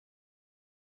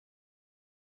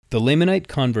The Lamanite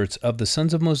converts of the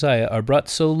sons of Mosiah are brought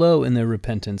so low in their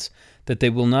repentance that they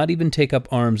will not even take up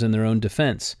arms in their own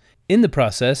defense. In the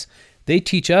process, they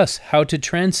teach us how to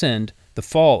transcend the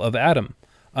fall of Adam.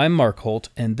 I'm Mark Holt,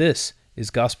 and this is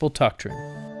Gospel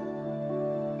Doctrine.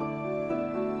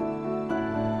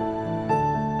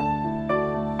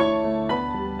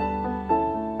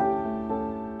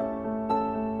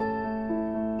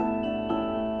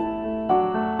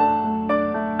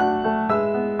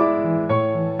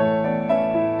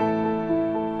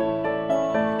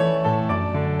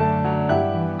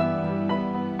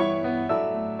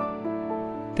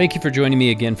 Thank you for joining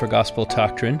me again for Gospel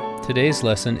Doctrine. Today's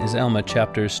lesson is Alma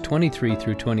chapters 23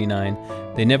 through 29,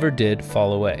 They Never Did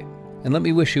Fall Away. And let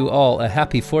me wish you all a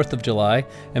happy 4th of July,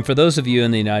 and for those of you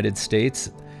in the United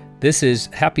States, this is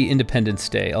Happy Independence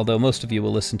Day, although most of you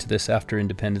will listen to this after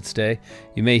Independence Day.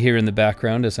 You may hear in the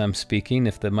background as I'm speaking,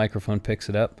 if the microphone picks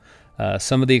it up,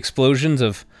 some of the explosions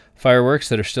of fireworks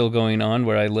that are still going on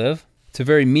where I live. It's a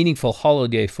very meaningful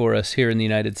holiday for us here in the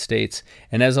United States,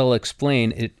 and as I'll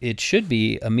explain, it should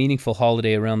be a meaningful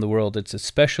holiday around the world. It's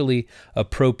especially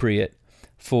appropriate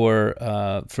for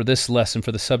this lesson,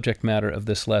 for the subject matter of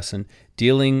this lesson,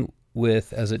 dealing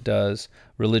with, as it does,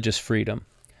 religious freedom.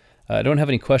 I don't have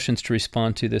any questions to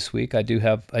respond to this week. I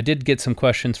did get some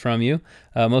questions from you.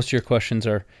 Most of your questions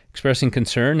are expressing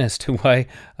concern as to why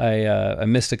I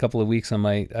missed a couple of weeks on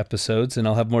my episodes, and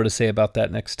I'll have more to say about that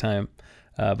next time.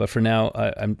 But for now,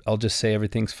 I'll just say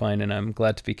everything's fine, and I'm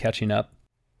glad to be catching up.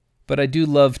 But I do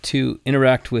love to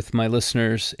interact with my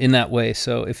listeners in that way.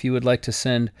 So if you would like to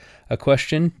send a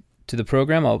question to the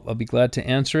program, I'll be glad to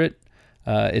answer it,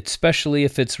 especially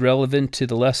if it's relevant to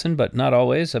the lesson, but not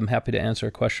always. I'm happy to answer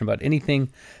a question about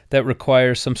anything that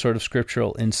requires some sort of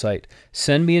scriptural insight.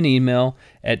 Send me an email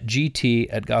at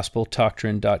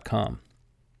gt@gospeldoctrine.com.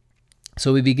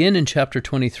 So we begin in chapter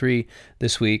 23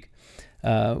 this week.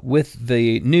 With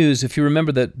the news, if you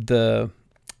remember that the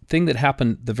thing that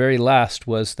happened the very last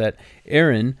was that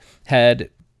Aaron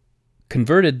had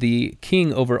converted the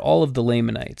king over all of the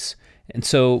Lamanites. And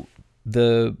so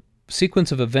the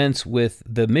sequence of events with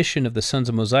the mission of the sons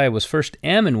of Mosiah was first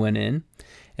Ammon went in,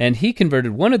 and he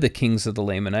converted one of the kings of the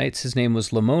Lamanites. His name was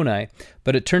Lamoni,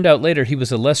 but it turned out later he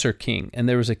was a lesser king, and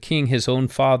there was a king, his own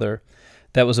father,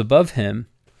 that was above him,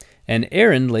 and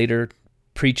Aaron later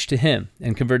preached to him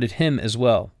and converted him as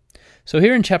well. So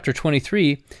here in chapter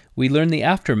 23, we learn the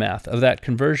aftermath of that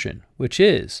conversion, which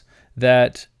is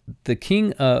that the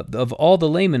king of all the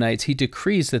Lamanites, he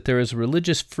decrees that there is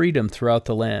religious freedom throughout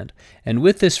the land. And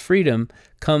with this freedom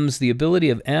comes the ability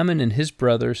of Ammon and his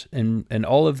brothers and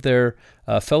all of their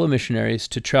fellow missionaries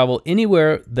to travel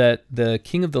anywhere that the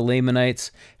king of the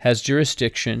Lamanites has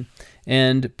jurisdiction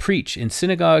and preach in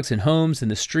synagogues and homes, in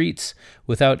the streets,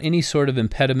 without any sort of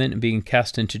impediment and being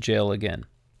cast into jail again.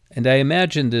 And I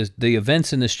imagine the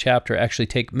events in this chapter actually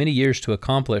take many years to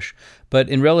accomplish, but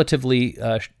in relatively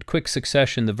quick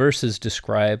succession, the verses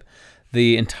describe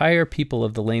the entire people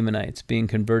of the Lamanites being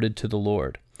converted to the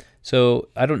Lord. So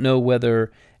I don't know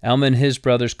whether Alma and his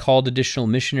brothers called additional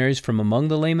missionaries from among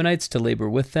the Lamanites to labor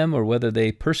with them, or whether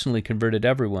they personally converted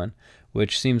everyone,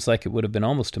 which seems like it would have been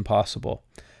almost impossible.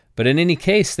 But in any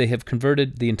case, they have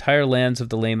converted the entire lands of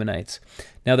the Lamanites.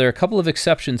 Now, there are a couple of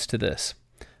exceptions to this.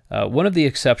 One of the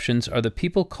exceptions are the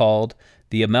people called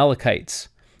the Amalekites.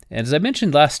 And as I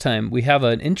mentioned last time, we have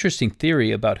an interesting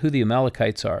theory about who the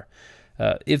Amalekites are.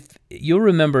 If you'll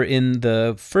remember in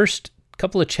the first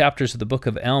couple of chapters of the book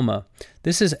of Alma,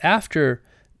 this is after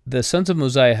the sons of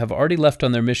Mosiah have already left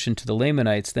on their mission to the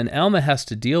Lamanites. Then Alma has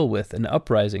to deal with an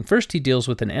uprising. First, he deals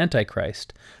with an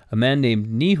antichrist, a man named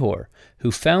Nehor,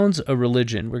 who founds a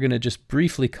religion. We're going to just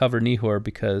briefly cover Nehor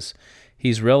because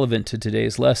he's relevant to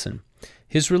today's lesson.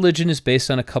 His religion is based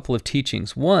on a couple of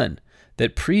teachings. One,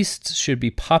 that priests should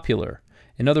be popular.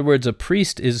 In other words,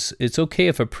 it's okay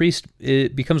if a priest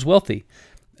becomes wealthy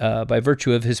by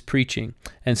virtue of his preaching.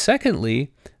 And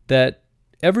secondly, that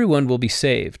everyone will be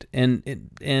saved. And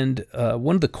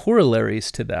one of the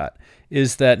corollaries to that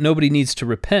is that nobody needs to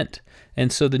repent.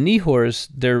 And so the Nehors,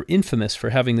 they're infamous for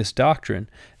having this doctrine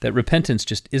that repentance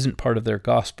just isn't part of their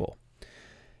gospel.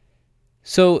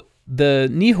 So the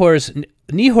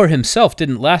Nehor himself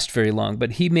didn't last very long,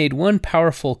 but he made one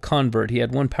powerful convert. He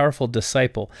had one powerful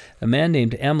disciple, a man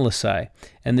named Amlici.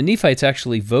 And the Nephites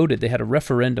actually voted. They had a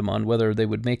referendum on whether they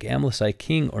would make Amlici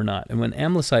king or not. And when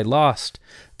Amlici lost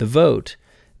the vote,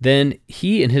 then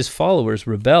he and his followers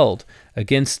rebelled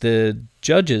against the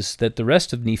judges that the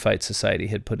rest of Nephite society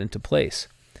had put into place.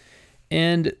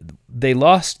 And the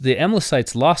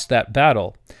Amlicites lost that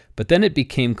battle, but then it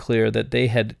became clear that they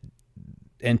had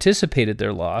anticipated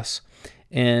their loss,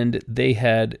 and they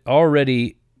had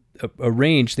already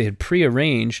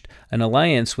prearranged an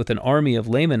alliance with an army of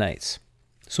Lamanites.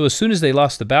 So as soon as they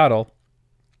lost the battle,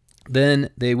 then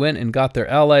they went and got their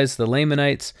allies, the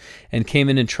Lamanites, and came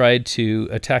in and tried to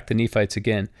attack the Nephites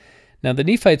again. Now, the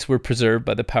Nephites were preserved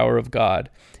by the power of God,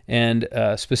 and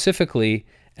specifically,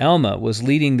 Alma was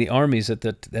leading the armies at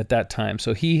that time.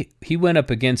 So he went up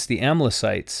against the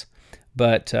Amlicites,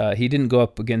 but he didn't go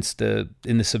up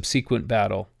in the subsequent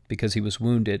battle because he was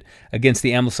wounded, against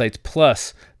the Amlicites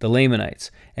plus the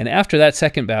Lamanites. And after that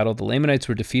second battle, the Lamanites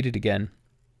were defeated again.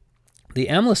 The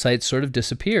Amlicites sort of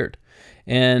disappeared.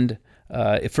 And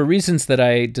for reasons that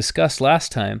I discussed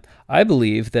last time, I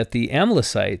believe that the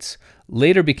Amlicites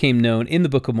later became known in the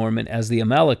Book of Mormon as the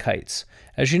Amalekites.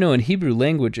 As you know, in Hebrew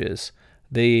languages,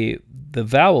 the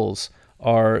vowels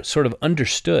are sort of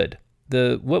understood.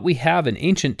 What we have in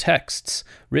ancient texts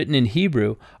written in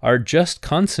Hebrew are just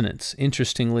consonants,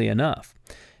 interestingly enough.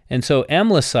 And so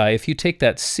Amlici, if you take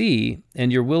that C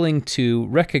and you're willing to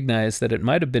recognize that it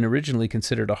might have been originally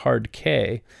considered a hard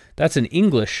K, that's an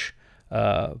English,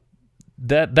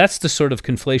 that's the sort of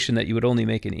conflation that you would only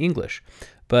make in English.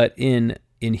 But in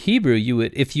Hebrew,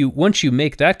 once you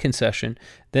make that concession,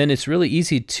 then it's really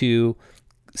easy to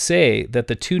say that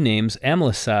the two names,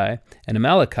 Amlici and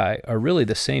Amaleki, are really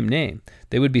the same name.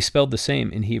 They would be spelled the same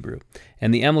in Hebrew.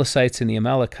 And the Amlicites and the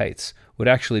Amalekites would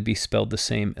actually be spelled the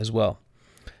same as well.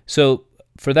 So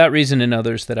for that reason and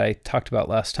others that I talked about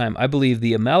last time, I believe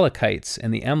the Amalekites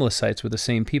and the Amlicites were the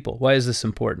same people. Why is this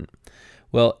important?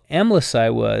 Well,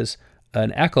 Amlici was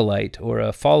an acolyte or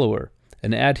a follower,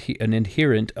 an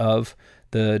adherent of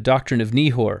the doctrine of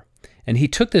Nehor. And he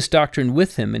took this doctrine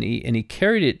with him, and he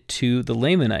carried it to the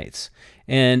Lamanites.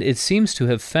 And it seems to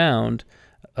have found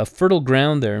a fertile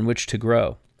ground there in which to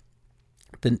grow.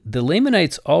 The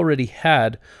Lamanites already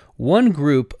had one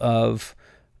group of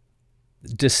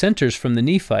dissenters from the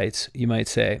Nephites, you might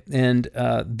say. And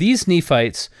these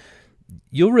Nephites,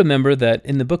 you'll remember that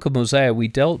in the book of Mosiah, we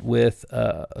dealt with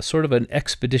a sort of an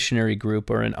expeditionary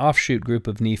group or an offshoot group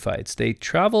of Nephites. They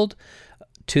traveled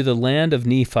to the land of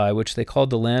Nephi, which they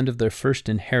called the land of their first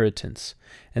inheritance.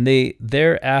 And they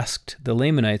there asked the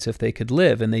Lamanites if they could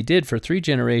live, and they did for 3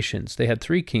 generations. They had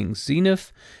 3 kings,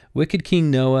 Zeniff, wicked King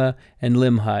Noah, and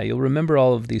Limhi. You'll remember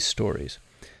all of these stories.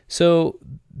 So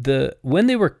when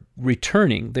they were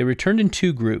returning, they returned in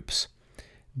 2 groups.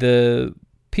 The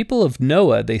people of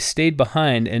Noah, they stayed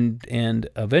behind, and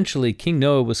eventually King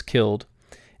Noah was killed,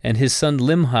 and his son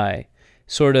Limhi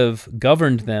sort of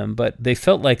governed them, but they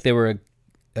felt like they were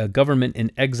a government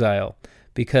in exile,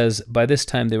 because by this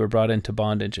time they were brought into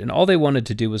bondage, and all they wanted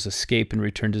to do was escape and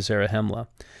return to Zarahemla.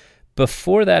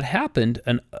 Before that happened,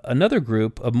 another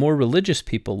group of more religious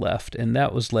people left, and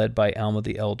that was led by Alma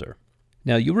the Elder.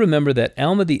 Now, you remember that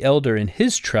Alma the Elder in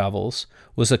his travels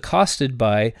was accosted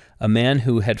by a man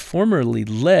who had formerly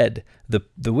led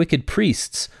the wicked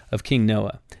priests of King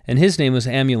Noah, and his name was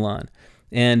Amulon.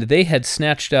 And they had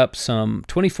snatched up some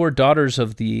 24 daughters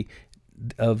of the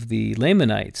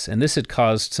Lamanites, and this had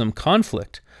caused some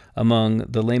conflict among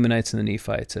the Lamanites and the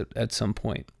Nephites at some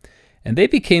point. And they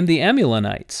became the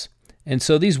Amulonites. And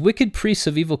so these wicked priests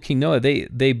of evil King Noah,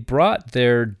 they brought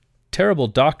their terrible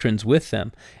doctrines with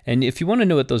them. And if you want to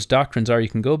know what those doctrines are, you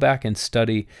can go back and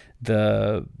study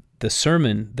the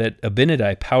sermon that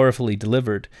Abinadi powerfully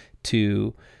delivered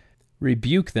to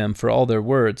rebuke them for all their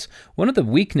words. One of the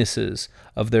weaknesses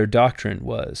of their doctrine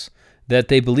was that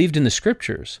they believed in the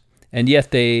scriptures, and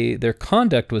yet their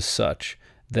conduct was such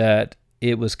that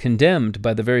it was condemned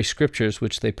by the very scriptures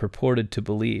which they purported to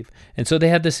believe. And so they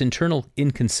had this internal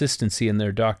inconsistency in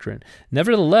their doctrine.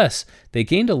 Nevertheless, they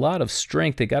gained a lot of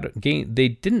strength. They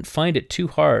didn't find it too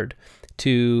hard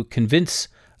to convince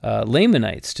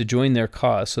Lamanites to join their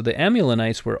cause. So the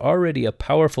Amulonites were already a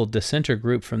powerful dissenter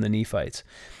group from the Nephites.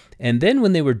 And then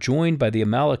when they were joined by the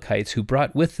Amalekites, who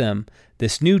brought with them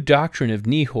this new doctrine of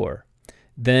Nehor,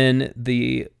 then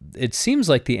it seems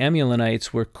like the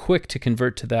Amulonites were quick to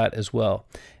convert to that as well.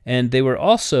 And they were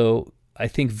also, I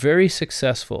think, very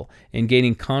successful in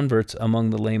gaining converts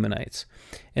among the Lamanites.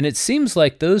 And it seems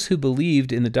like those who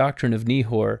believed in the doctrine of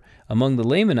Nehor among the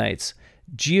Lamanites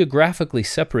geographically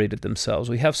separated themselves.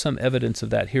 We have some evidence of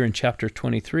that here in chapter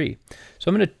 23. So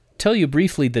I'm going to tell you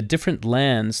briefly the different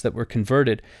lands that were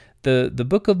converted. The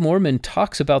Book of Mormon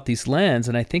talks about these lands,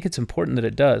 and I think it's important that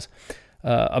it does.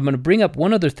 I'm going to bring up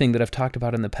one other thing that I've talked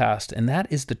about in the past, and that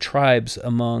is the tribes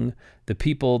among the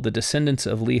people, the descendants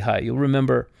of Lehi. You'll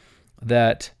remember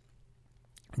that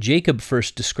Jacob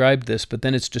first described this, but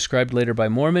then it's described later by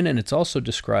Mormon, and it's also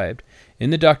described in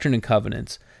the Doctrine and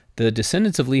Covenants. The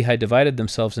descendants of Lehi divided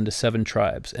themselves into 7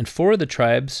 tribes, and 4 of the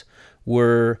tribes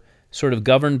were sort of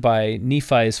governed by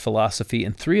Nephi's philosophy,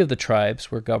 and 3 of the tribes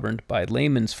were governed by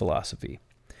Laman's philosophy.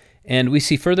 And we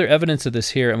see further evidence of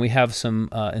this here, and we have some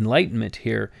enlightenment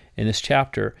here in this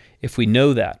chapter if we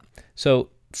know that. So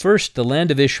first, the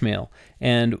land of Ishmael.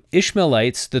 And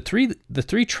Ishmaelites, the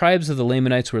three tribes of the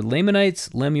Lamanites were Lamanites,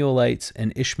 Lemuelites,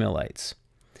 and Ishmaelites.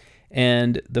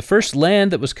 And the first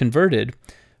land that was converted,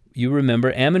 you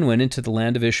remember, Ammon went into the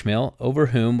land of Ishmael, over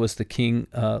whom was the king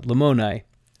Lamoni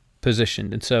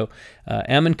positioned. And so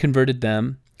Ammon converted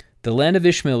them. The land of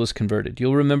Ishmael was converted.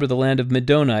 You'll remember the land of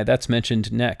Middoni. That's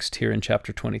mentioned next here in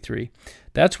chapter 23.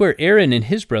 That's where Aaron and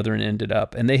his brethren ended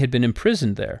up, and they had been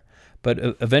imprisoned there. But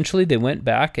eventually they went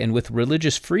back, and with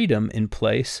religious freedom in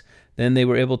place, then they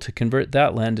were able to convert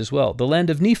that land as well. The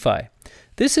land of Nephi.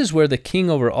 This is where the king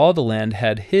over all the land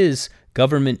had his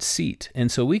government seat.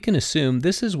 And so we can assume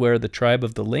this is where the tribe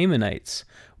of the Lamanites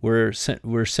were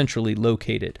centrally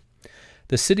located.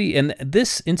 The city, and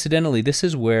this, incidentally, this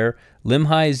is where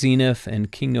Limhi, Zeniff,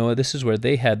 and King Noah, this is where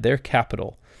they had their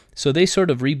capital. So they sort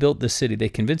of rebuilt the city. They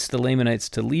convinced the Lamanites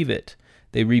to leave it.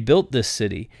 They rebuilt this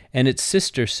city and its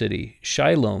sister city,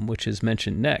 Shiloh, which is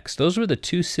mentioned next. Those were the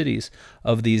 2 cities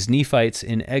of these Nephites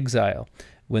in exile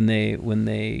when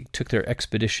they took their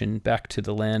expedition back to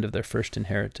the land of their first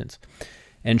inheritance.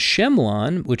 And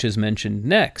Shemlon, which is mentioned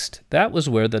next, that was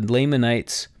where the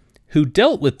Lamanites who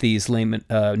dealt with these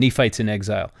Nephites in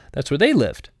exile, that's where they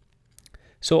lived.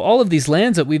 So all of these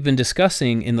lands that we've been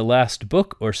discussing in the last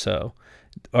book or so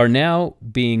are now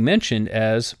being mentioned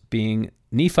as being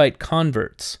Nephite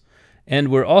converts. And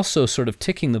we're also sort of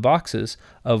ticking the boxes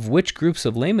of which groups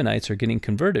of Lamanites are getting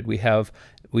converted. We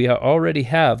already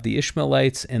have the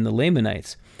Ishmaelites and the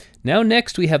Lamanites. Now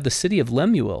next we have the city of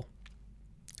Lemuel.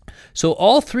 So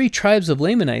all 3 tribes of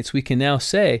Lamanites, we can now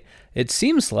say, it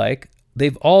seems like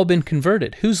they've all been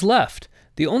converted. Who's left?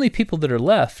 The only people that are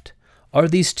left are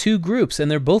these 2 groups,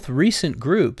 and they're both recent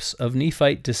groups of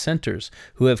Nephite dissenters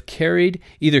who have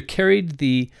either carried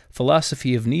the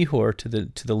philosophy of Nehor to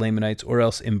the Lamanites, or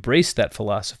else embraced that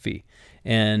philosophy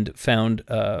and found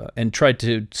and tried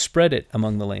to spread it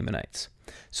among the Lamanites.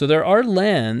 So there are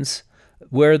lands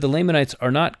where the Lamanites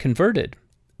are not converted,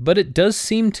 but it does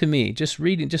seem to me,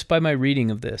 just by my reading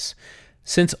of this,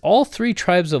 since all 3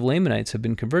 tribes of Lamanites have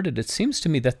been converted, it seems to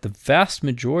me that the vast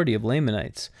majority of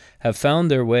Lamanites have found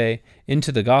their way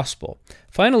into the gospel.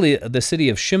 Finally, the city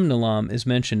of Shimnalam is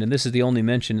mentioned, and this is the only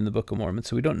mention in the Book of Mormon,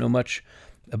 so we don't know much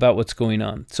about what's going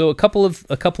on. So a couple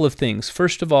of things.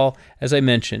 First of all, as I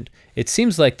mentioned, it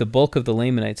seems like the bulk of the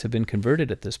Lamanites have been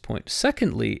converted at this point.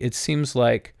 Secondly, it seems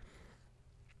like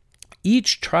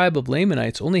each tribe of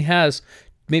Lamanites only has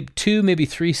maybe 2, maybe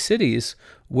 3 cities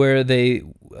where they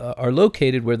are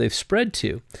located, where they've spread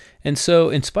to. And so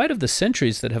in spite of the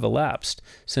centuries that have elapsed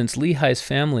since Lehi's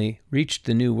family reached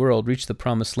the New World, reached the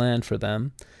Promised Land for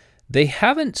them, they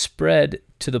haven't spread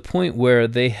to the point where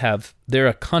they're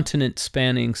a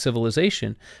continent-spanning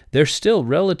civilization. They're still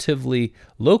relatively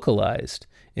localized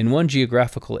in one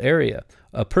geographical area.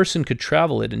 A person could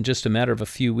travel it in just a matter of a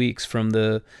few weeks from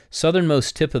the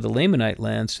southernmost tip of the Lamanite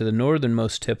lands to the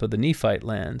northernmost tip of the Nephite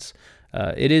lands.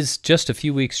 It is just a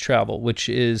few weeks' travel, which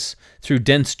is through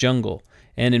dense jungle.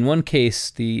 And in one case,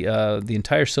 the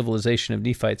entire civilization of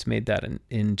Nephites made that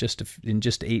in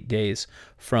just 8 days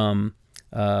from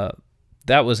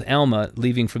that was Alma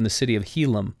leaving from the city of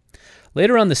Helam.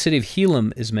 Later on, the city of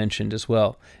Helam is mentioned as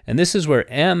well, and this is where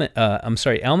Alma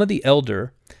the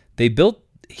Elder,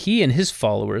 he and his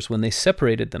followers, when they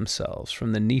separated themselves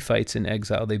from the Nephites in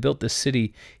exile, they built this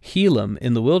city Helam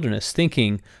in the wilderness,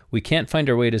 thinking, we can't find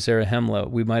our way to Zarahemla,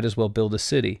 we might as well build a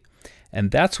city.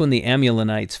 And that's when the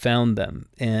Amulonites found them,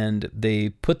 and they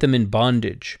put them in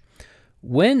bondage.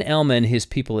 When Alma and his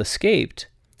people escaped,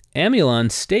 Amulon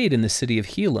stayed in the city of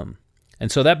Helam.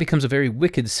 And so that becomes a very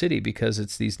wicked city because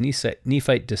it's these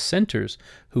Nephite dissenters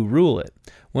who rule it.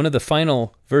 One of the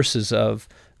final verses of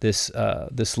this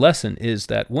lesson is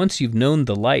that once you've known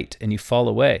the light and you fall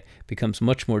away, it becomes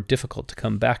much more difficult to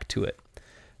come back to it.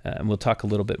 And we'll talk a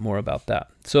little bit more about that.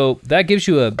 So that gives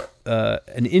you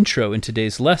an intro in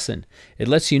today's lesson. It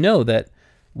lets you know that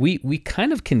we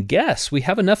kind of can guess. We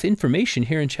have enough information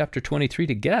here in chapter 23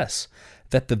 to guess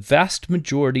that the vast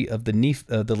majority of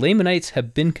the Lamanites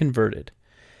have been converted.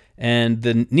 And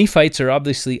the Nephites are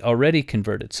obviously already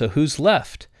converted. So who's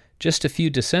left? Just a few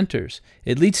dissenters.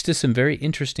 It leads to some very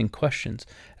interesting questions,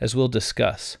 as we'll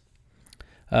discuss.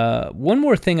 One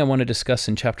more thing I want to discuss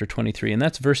in chapter 23, and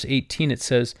that's verse 18. It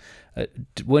says,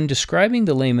 when describing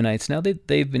the Lamanites, now that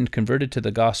they've been converted to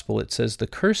the gospel, it says, the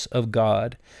curse of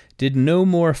God did no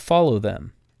more follow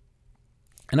them.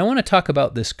 And I want to talk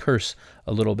about this curse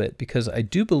a little bit because I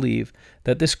do believe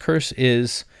that this curse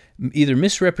is either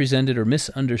misrepresented or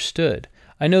misunderstood.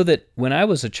 I know that when I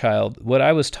was a child, what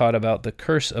I was taught about the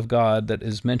curse of God that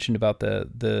is mentioned about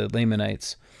the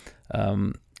Lamanites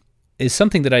is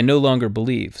something that I no longer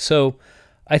believe. So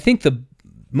I think the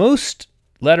most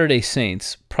Latter-day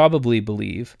Saints probably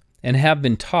believe and have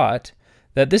been taught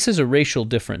that this is a racial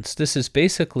difference. This is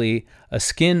basically a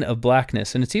skin of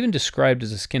blackness, and it's even described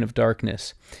as a skin of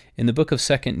darkness in the book of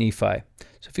 2 Nephi.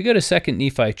 So if you go to 2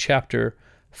 Nephi chapter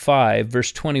 5,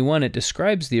 verse 21, it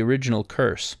describes the original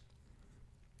curse.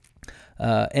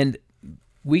 And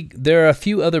there are a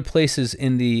few other places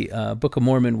in the Book of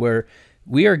Mormon where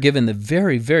we are given the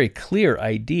very, very clear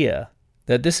idea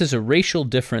that this is a racial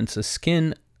difference.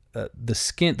 The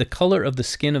color of the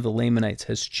skin of the Lamanites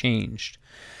has changed.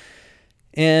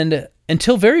 And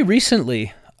until very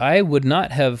recently, I would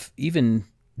not have even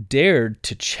dared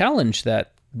to challenge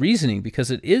that reasoning because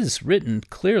it is written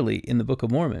clearly in the Book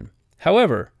of Mormon.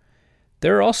 However,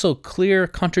 there are also clear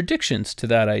contradictions to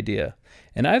that idea.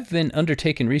 And I've been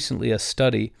undertaking recently a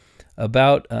study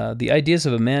about the ideas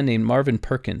of a man named Marvin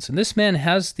Perkins. And this man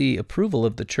has the approval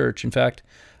of the church. In fact,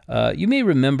 you may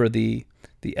remember the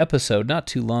episode not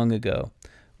too long ago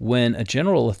when a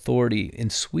general authority in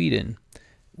Sweden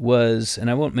was, and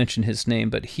I won't mention his name,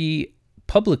 but he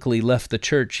publicly left the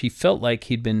church. He felt like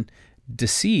he'd been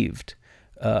deceived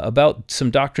about some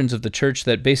doctrines of the church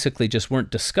that basically just weren't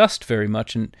discussed very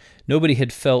much, and nobody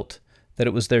had felt that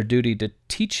it was their duty to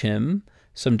teach him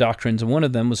some doctrines, and one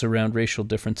of them was around racial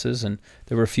differences, and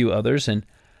there were a few others, and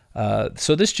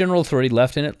so this general authority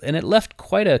left, and it left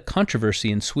quite a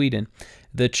controversy in Sweden.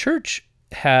 The church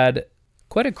had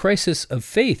quite a crisis of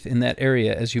faith in that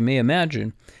area, as you may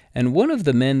imagine, and one of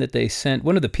the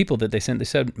people that they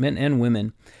sent, men and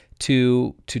women,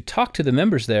 to talk to the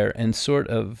members there and sort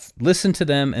of listen to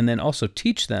them and then also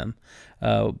teach them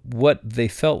what they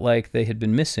felt like they had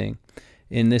been missing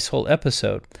in this whole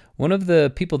episode. One of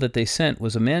the people that they sent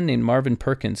was a man named Marvin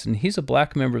Perkins, and he's a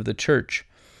black member of the church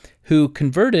who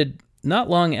converted not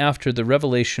long after the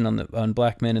revelation on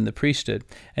black men in the priesthood.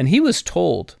 And he was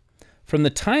told from the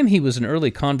time he was an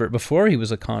early convert, before he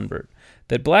was a convert,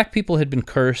 that black people had been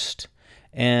cursed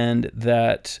and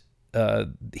that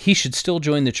he should still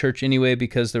join the church anyway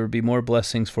because there would be more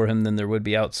blessings for him than there would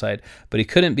be outside, but he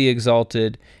couldn't be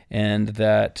exalted, and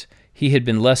that he had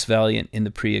been less valiant in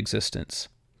the pre-existence.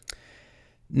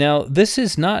 Now, this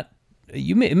is not,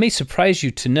 it may surprise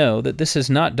you to know that this is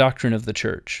not doctrine of the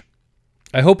church.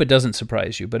 I hope it doesn't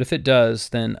surprise you, but if it does,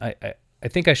 then I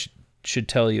think I should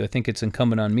tell you, I think it's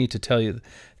incumbent on me to tell you,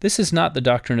 this is not the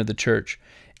doctrine of the church.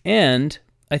 And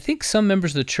I think some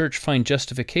members of the church find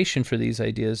justification for these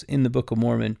ideas in the Book of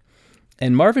Mormon.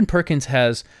 And Marvin Perkins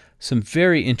has some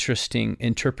very interesting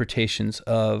interpretations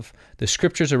of the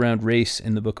scriptures around race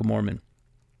in the Book of Mormon.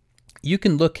 You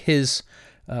can look his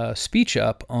speech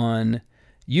up on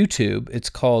YouTube. It's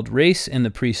called Race and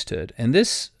the Priesthood. And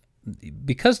this,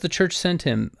 because the church sent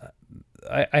him,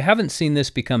 I haven't seen this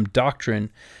become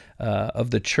doctrine of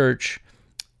the church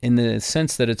in the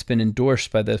sense that it's been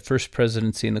endorsed by the First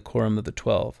Presidency and the Quorum of the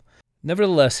 12.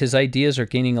 Nevertheless, his ideas are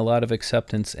gaining a lot of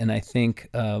acceptance, and I think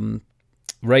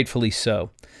rightfully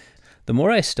so. The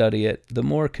more I study it, the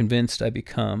more convinced I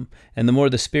become, and the more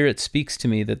the Spirit speaks to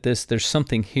me that there's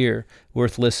something here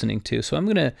worth listening to. So I'm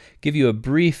going to give you a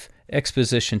brief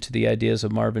exposition to the ideas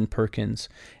of Marvin Perkins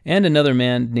and another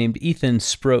man named Ethan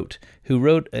Sproat, who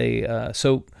wrote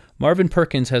so Marvin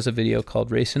Perkins has a video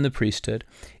called Race and the Priesthood.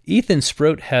 Ethan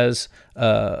Sproat has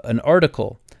an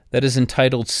article that is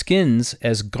entitled Skins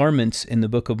as Garments in the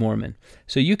Book of Mormon.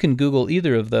 So you can Google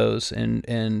either of those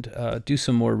and do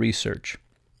some more research.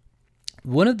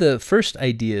 One of the first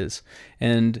ideas,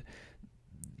 and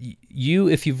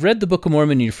if you've read the Book of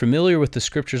Mormon and you're familiar with the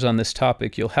scriptures on this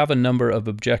topic, you'll have a number of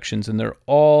objections, and they're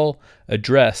all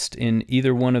addressed in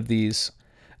either one of these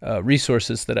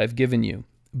resources that I've given you.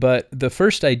 But the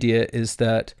first idea is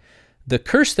that the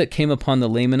curse that came upon the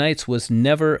Lamanites was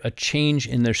never a change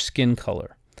in their skin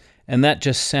color. And that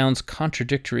just sounds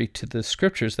contradictory to the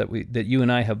scriptures that you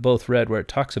and I have both read, where it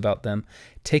talks about them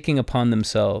taking upon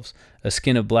themselves a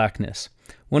skin of blackness.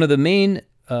 One of the main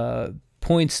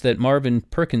points that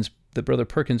Brother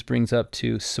Perkins brings up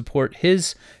to support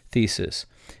his thesis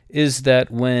is that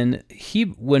when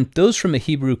those from a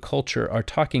Hebrew culture are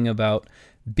talking about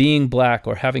being black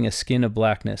or having a skin of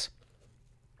blackness,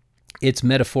 it's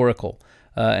metaphorical.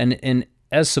 And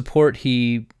as support,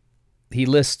 he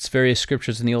lists various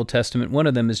scriptures in the Old Testament. One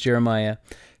of them is Jeremiah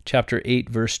chapter 8,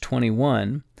 verse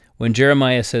 21, when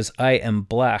Jeremiah says, "I am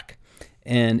black."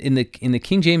 And in the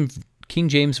King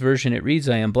James Version, it reads,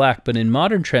 "I am black," but in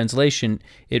modern translation,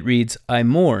 it reads, "I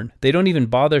mourn." They don't even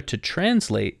bother to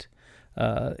translate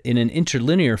in an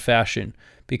interlinear fashion,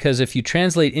 because if you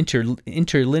translate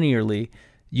interlinearly,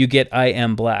 you get I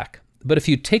am black. But if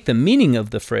you take the meaning of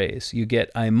the phrase, you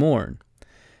get I mourn.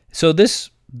 So this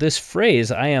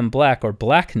phrase, I am black, or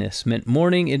blackness, meant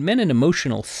mourning. It meant an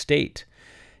emotional state.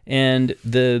 And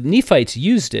the Nephites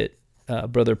used it,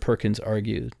 Brother Perkins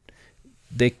argued.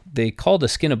 They called a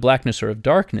skin of blackness or of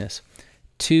darkness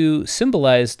to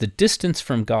symbolize the distance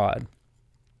from God.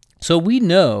 So we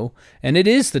know, and it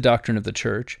is the doctrine of the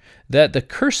church, that the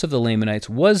curse of the Lamanites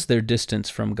was their distance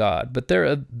from God. But there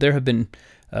have been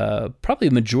probably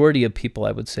a majority of people,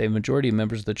 I would say, a majority of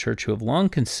members of the church who have long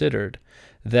considered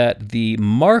that the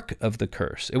mark of the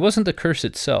curse, it wasn't the curse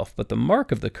itself, but the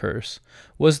mark of the curse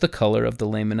was the color of the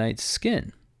Lamanites'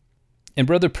 skin. And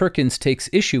Brother Perkins takes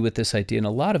issue with this idea in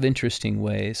a lot of interesting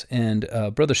ways. And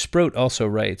Brother Sproat also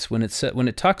writes, when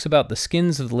it talks about the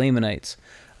skins of the Lamanites,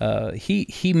 he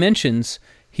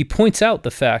points out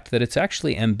the fact that it's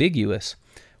actually ambiguous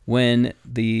when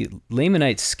the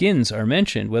Lamanite skins are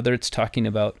mentioned, whether it's talking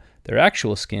about their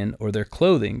actual skin or their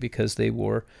clothing, because they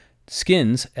wore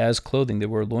skins as clothing. They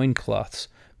wore loincloths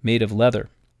made of leather.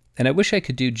 And I wish I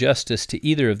could do justice to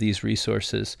either of these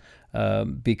resources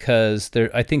because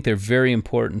I think they're very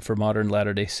important for modern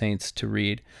Latter-day Saints to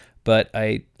read, but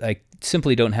I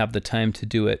simply don't have the time to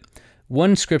do it.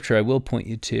 One scripture I will point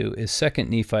you to is 2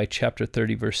 Nephi chapter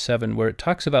 30, verse 7, where it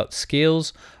talks about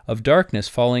scales of darkness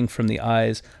falling from the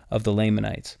eyes of the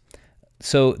Lamanites.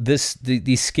 So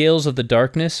these scales of the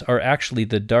darkness are actually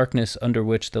the darkness under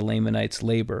which the Lamanites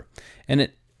labor. And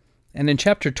in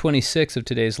chapter 26 of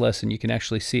today's lesson, you can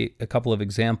actually see a couple of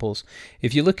examples.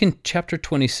 If you look in chapter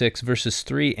 26, verses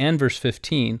 3 and verse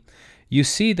 15, you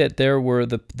see that there were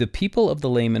the people of the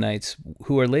Lamanites,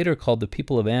 who are later called the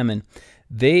people of Ammon.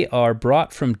 They are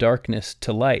brought from darkness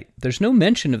to light. There's no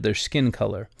mention of their skin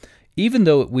color, even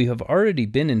though we have already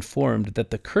been informed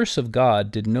that the curse of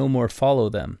God did no more follow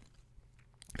them.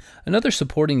 Another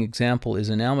supporting example is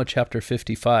in Alma chapter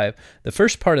 55. The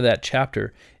first part of that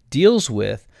chapter deals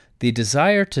with the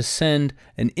desire to send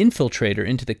an infiltrator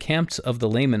into the camps of the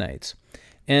Lamanites.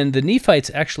 And the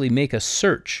Nephites actually make a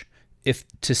search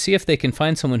to see if they can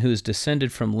find someone who is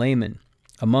descended from Laman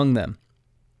among them.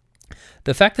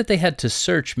 The fact that they had to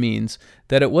search means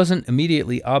that it wasn't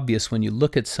immediately obvious when you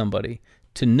look at somebody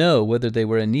to know whether they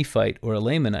were a Nephite or a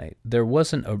Lamanite. There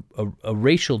wasn't a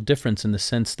racial difference in the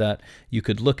sense that you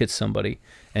could look at somebody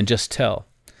and just tell.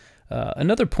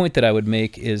 Another point that I would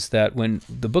make is that when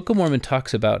the Book of Mormon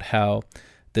talks about how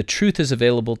the truth is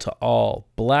available to all,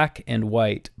 black and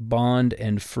white, bond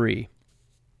and free.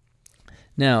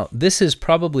 Now, this is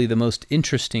probably the most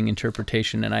interesting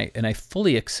interpretation, and I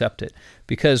fully accept it,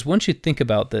 because once you think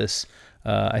about this,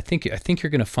 I think you're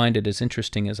going to find it as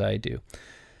interesting as I do.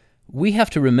 We have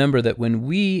to remember that when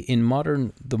we in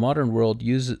the modern world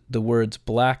use the words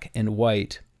black and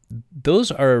white,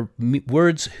 those are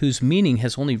words whose meaning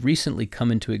has only recently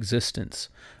come into existence.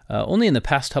 Only in the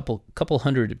past couple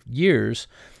hundred years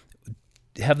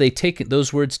have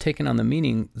those words taken on the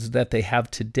meanings that they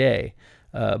have today.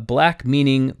 Black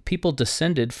meaning people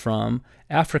descended from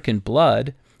African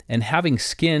blood and having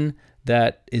skin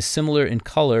that is similar in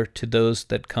color to those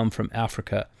that come from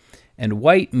Africa. And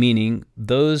white meaning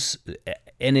those,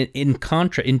 and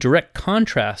in direct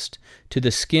contrast to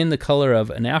the skin, the color of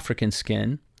an African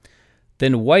skin,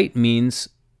 then white means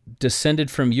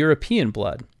descended from European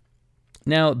blood.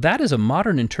 Now, that is a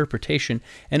modern interpretation,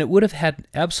 and it would have had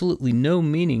absolutely no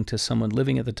meaning to someone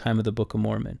living at the time of the Book of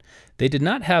Mormon. They did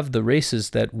not have the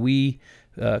races that we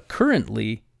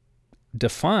currently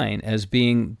define as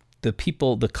being the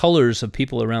people, the colors of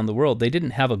people around the world. They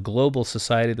didn't have a global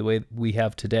society the way we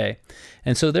have today.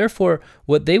 And so therefore,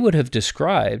 what they would have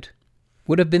described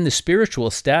would have been the spiritual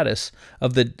status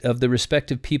of the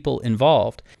respective people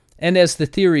involved. And as the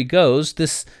theory goes,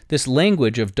 this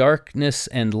language of darkness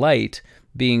and light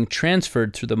being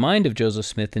transferred through the mind of Joseph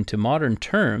Smith into modern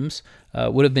terms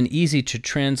would have been easy to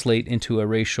translate into a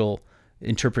racial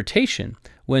interpretation,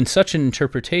 when such an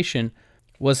interpretation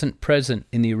wasn't present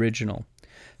in the original.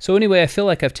 So anyway, I feel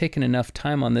like I've taken enough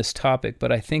time on this topic,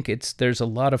 but I think there's a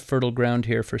lot of fertile ground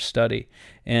here for study.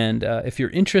 And if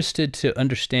you're interested to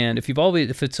understand, if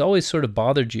it's always sort of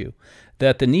bothered you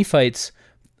that the Nephites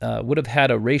would have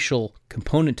had a racial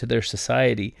component to their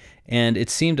society, and it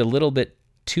seemed a little bit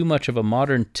too much of a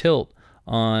modern tilt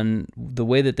on the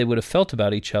way that they would have felt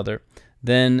about each other,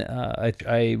 then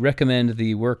I recommend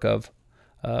the work of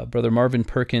Brother Marvin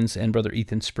Perkins and Brother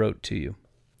Ethan Sproat to you.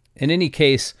 In any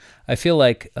case, I feel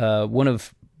like one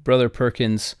of Brother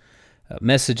Perkins'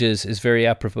 messages is very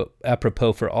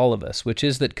apropos for all of us, which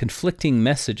is that conflicting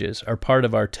messages are part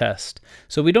of our test.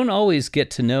 So we don't always get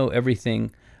to know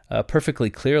everything perfectly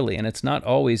clearly, and it's not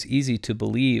always easy to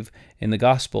believe in the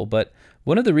gospel. But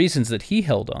one of the reasons that he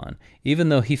held on, even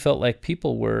though he felt like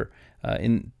people were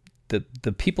in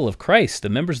the people of Christ, the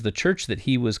members of the church that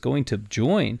he was going to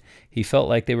join, he felt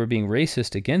like they were being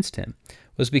racist against him,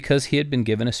 was because he had been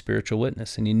given a spiritual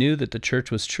witness, and he knew that the church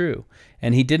was true,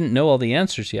 and he didn't know all the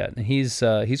answers yet. And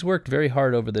he's worked very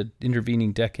hard over the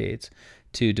intervening decades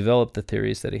to develop the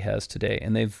theories that he has today,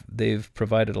 and they've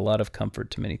provided a lot of comfort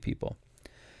to many people.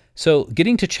 So,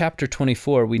 getting to chapter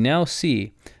 24, we now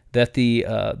see that the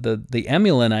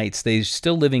Amulonites, they're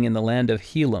still living in the land of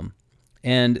Helam,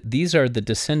 and these are the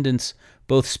descendants,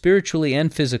 both spiritually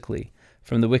and physically,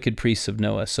 from the wicked priests of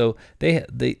Noah. So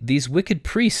these wicked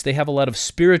priests, they have a lot of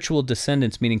spiritual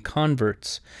descendants, meaning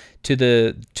converts to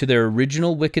their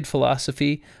original wicked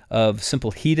philosophy of simple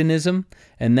hedonism,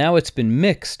 and now it's been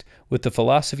mixed with the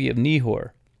philosophy of Nehor,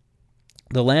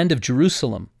 the land of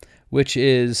Jerusalem, which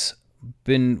it's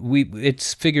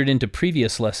figured into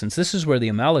previous lessons. This is where the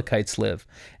Amalekites live,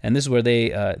 and this is where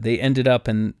they ended up,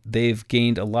 and they've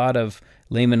gained a lot of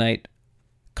Lamanite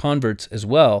converts as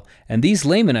well. And these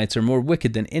Lamanites are more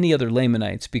wicked than any other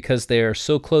Lamanites because they are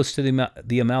so close to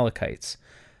the Amalekites.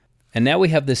 And now we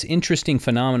have this interesting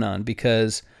phenomenon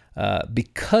because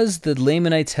the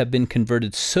Lamanites have been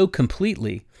converted so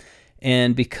completely,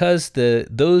 and because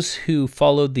those who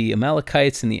followed the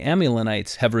Amalekites and the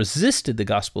Amulonites have resisted the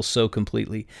gospel so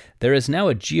completely, there is now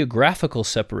a geographical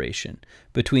separation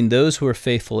between those who are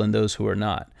faithful and those who are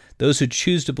not, those who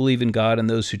choose to believe in God and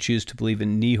those who choose to believe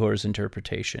in Nehor's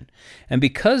interpretation. And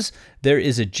because there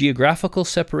is a geographical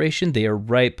separation, they are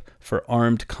ripe for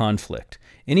armed conflict.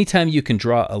 Anytime you can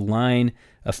draw a line,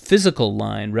 a physical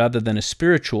line rather than a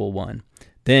spiritual one,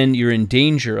 then you're in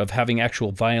danger of having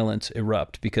actual violence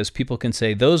erupt, because people can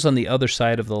say those on the other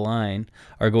side of the line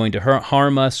are going to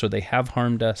harm us, or they have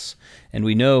harmed us. And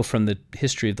we know from the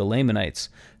history of the Lamanites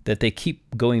that they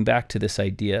keep going back to this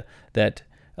idea that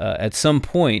at some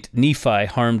point Nephi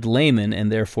harmed Laman,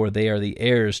 and therefore they are the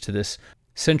heirs to this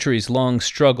centuries-long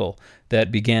struggle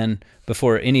that began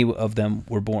before any of them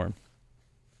were born.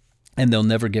 And they'll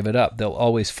never give it up. They'll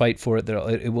always fight for it.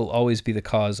 It will always be the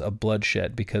cause of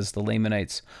bloodshed because the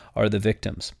Lamanites are the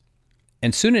victims.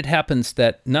 And soon it happens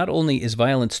that not only is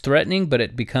violence threatening, but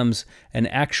it becomes an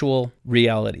actual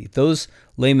reality. Those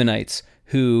Lamanites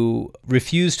who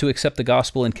refused to accept the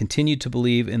gospel and continued to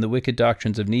believe in the wicked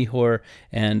doctrines of Nehor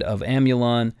and of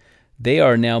Amulon, they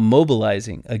are now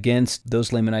mobilizing against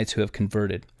those Lamanites who have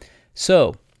converted.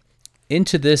 So,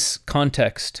 into this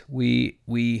context,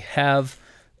 we have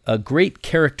a great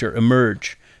character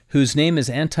emerge, whose name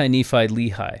is Anti-Nephi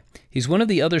Lehi. He's one of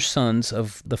the other sons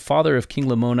of the father of King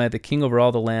Lamoni, the king over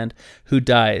all the land, who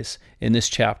dies in this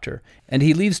chapter. And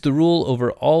he leaves the rule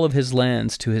over all of his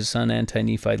lands to his son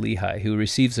Anti-Nephi Lehi, who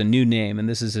receives a new name, and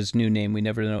this is his new name. We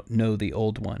never know the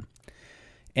old one.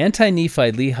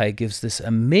 Anti-Nephi Lehi gives this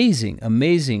amazing,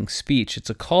 amazing speech.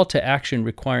 It's a call to action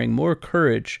requiring more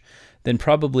courage than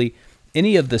probably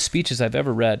any of the speeches I've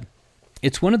ever read.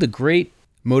 It's one of the great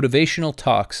motivational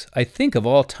talks, I think, of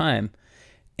all time,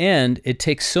 and it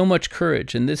takes so much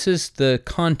courage. And this is the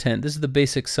content, this is the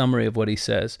basic summary of what he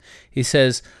says. He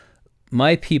says,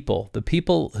 "My people, the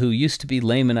people who used to be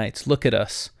Lamanites, look at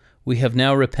us. We have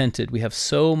now repented. We have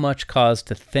so much cause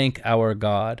to thank our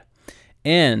God.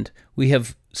 And we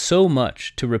have so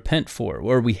much to repent for,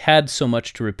 or we had so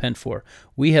much to repent for.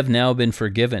 We have now been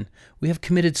forgiven. We have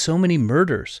committed so many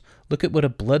murders. Look at what a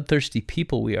bloodthirsty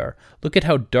people we are. Look at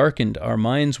how darkened our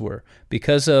minds were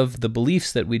because of the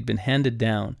beliefs that we'd been handed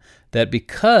down, that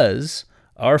because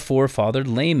our forefather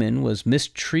Laman was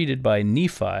mistreated by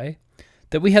Nephi,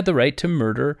 that we had the right to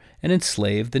murder and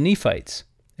enslave the Nephites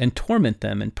and torment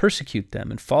them and persecute them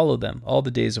and follow them all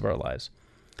the days of our lives.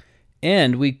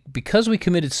 And because we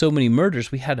committed so many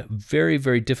murders, we had a very,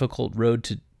 very difficult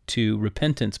road to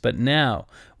repentance, but now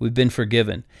we've been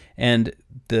forgiven." And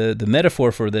the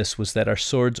metaphor for this was that our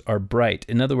swords are bright.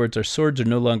 In other words, our swords are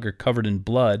no longer covered in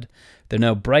blood. They're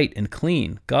now bright and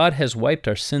clean. God has wiped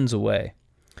our sins away.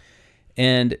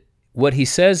 And what he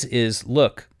says is,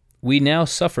 look, we now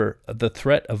suffer the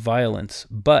threat of violence,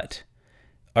 but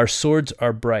our swords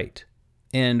are bright.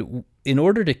 And in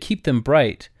order to keep them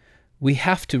bright, we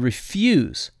have to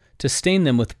refuse to stain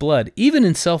them with blood, even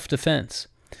in self-defense.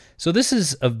 So this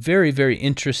is a very, very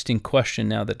interesting question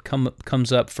now that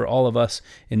comes up for all of us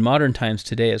in modern times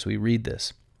today as we read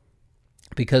this.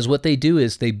 Because what they do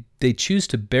is they choose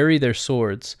to bury their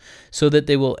swords so that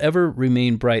they will ever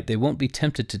remain bright. They won't be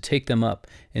tempted to take them up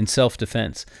in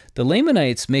self-defense. The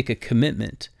Lamanites make a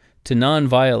commitment to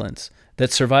nonviolence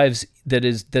that survives, that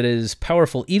is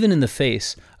powerful even in the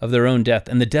face of their own death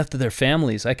and the death of their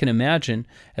families. I can imagine,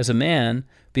 as a man,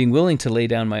 being willing to lay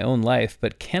down my own life,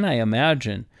 but can I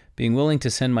imagine being willing to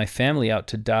send my family out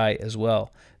to die as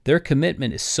well? Their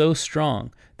commitment is so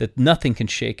strong that nothing can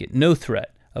shake it. No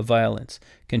threat of violence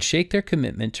can shake their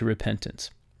commitment to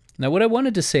repentance. Now, what I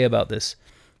wanted to say about this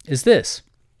is this.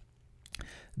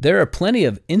 There are plenty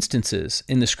of instances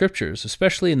in the scriptures,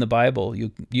 especially in the Bible.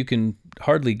 You can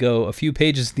hardly go a few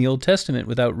pages in the Old Testament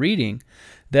without reading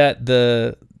that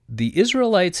the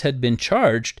Israelites had been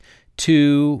charged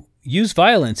to use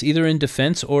violence, either in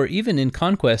defense or even in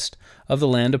conquest of the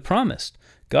land of promise.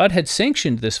 God had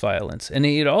sanctioned this violence, and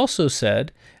He had also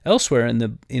said elsewhere in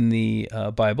the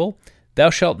Bible, "Thou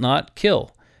shalt not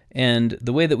kill." And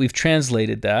the way that we've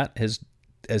translated that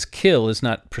as kill is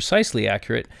not precisely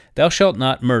accurate. "Thou shalt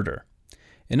not murder."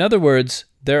 In other words,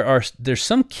 there's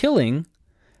some killing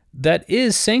that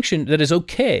is sanctioned, that is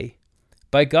okay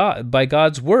by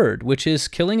God's word, which is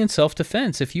killing in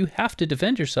self-defense. If you have to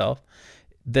defend yourself,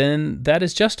 then that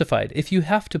is justified. If you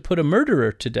have to put a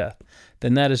murderer to death,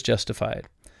 then that is justified.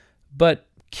 But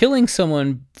killing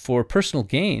someone for personal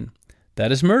gain,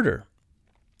 that is murder.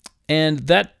 And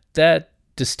that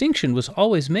distinction was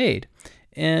always made.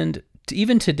 And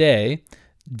even today,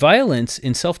 violence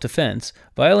in self-defense,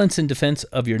 violence in defense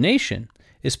of your nation,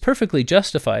 is perfectly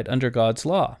justified under God's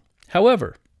law.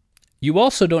 However, you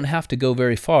also don't have to go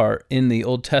very far in the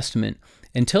Old Testament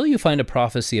until you find a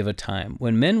prophecy of a time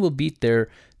when men will beat their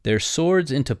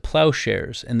swords into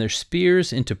plowshares and their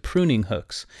spears into pruning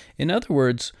hooks. In other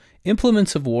words,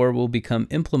 implements of war will become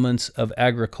implements of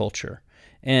agriculture.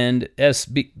 And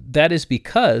that is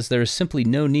because there is simply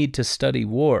no need to study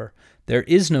war. There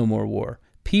is no more war.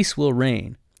 Peace will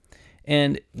reign.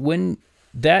 And when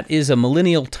that is a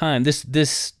millennial time,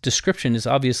 this description is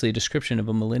obviously a description of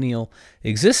a millennial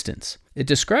existence. It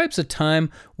describes a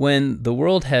time when the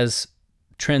world has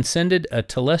transcended a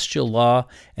telestial law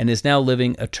and is now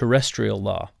living a terrestrial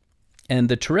law. And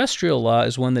the terrestrial law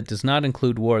is one that does not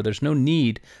include war. There's no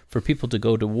need for people to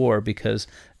go to war because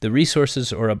the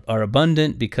resources are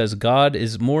abundant, because God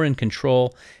is more in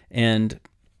control, and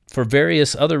for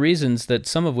various other reasons that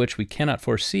some of which we cannot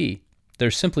foresee,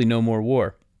 there's simply no more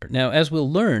war. Now, as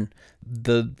we'll learn,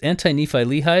 the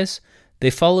anti-Nephi-Lehis, they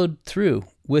followed through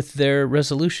with their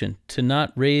resolution to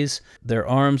not raise their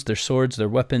arms, their swords, their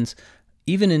weapons,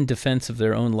 even in defense of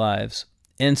their own lives.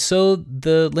 And so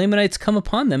the Lamanites come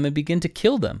upon them and begin to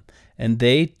kill them, and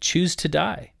they choose to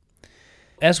die.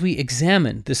 As we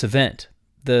examine this event,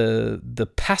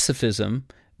 the pacifism,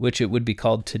 which it would be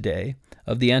called today,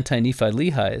 of the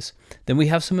anti-Nephi-Lehis, then we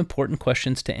have some important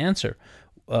questions to answer.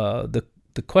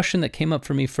 The question that came up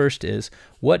for me first is,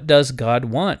 what does God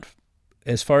want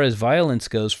as far as violence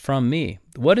goes from me?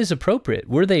 What is appropriate?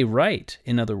 Were they right,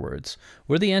 in other words?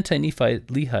 Were the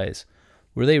anti-Nephi-Lehis,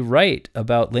 were they right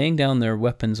about laying down their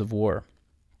weapons of war?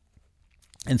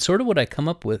 And sort of what I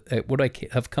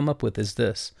have come up with is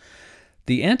this.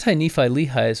 The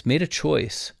anti-Nephi-Lehis made a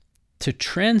choice to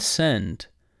transcend.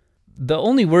 The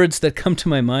only words that come to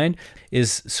my mind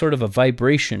is sort of a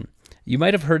vibration. You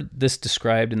might have heard this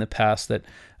described in the past,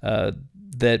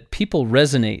 that people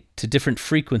resonate to different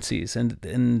frequencies,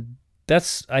 and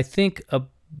that's, I think,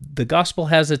 the gospel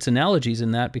has its analogies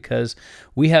in that, because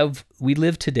we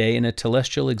live today in a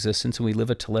telestial existence and we live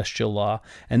a telestial law,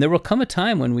 and there will come a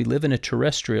time when we live in a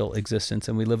terrestrial existence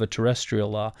and we live a terrestrial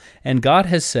law. And God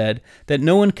has said that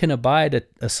no one can abide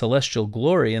a celestial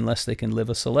glory unless they can live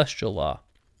a celestial law.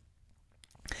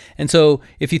 And so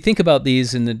if you think about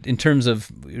these in terms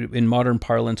of, in modern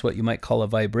parlance, what you might call a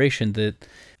vibration, the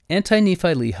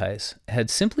anti-Nephi-Lehis had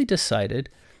simply decided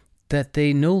that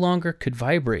they no longer could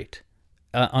vibrate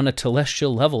on a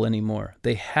telestial level anymore.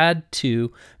 They had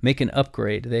to make an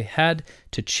upgrade. They had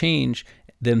to change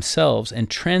themselves and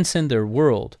transcend their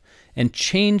world and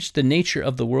change the nature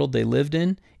of the world they lived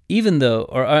in, even though,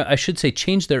 or I should say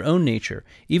change their own nature,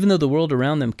 even though the world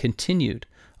around them continued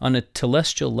on a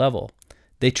telestial level.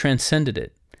 They transcended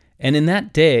it. And in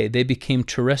that day, they became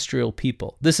terrestrial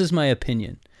people. This is my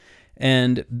opinion.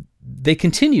 And they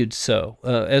continued so.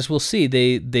 As we'll see,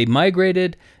 they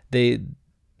migrated, they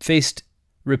faced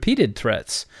repeated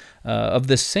threats of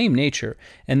this same nature,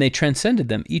 and they transcended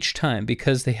them each time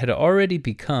because they had already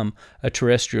become a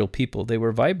terrestrial people. They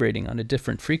were vibrating on a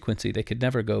different frequency. They could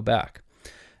never go back.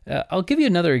 I'll give you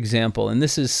another example, and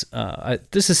this is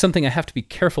something I have to be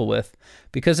careful with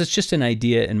because it's just an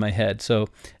idea in my head. So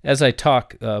as I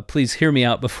talk, please hear me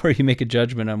out before you make a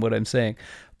judgment on what I'm saying.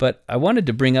 But I wanted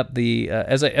to bring up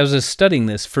as I was studying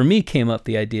this, for me came up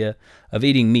the idea of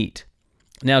eating meat.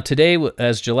 Now today,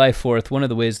 as July 4th, one of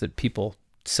the ways that people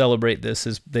celebrate this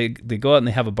is they go out and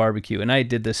they have a barbecue, and I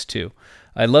did this too.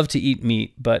 I love to eat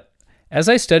meat, but as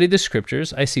I study the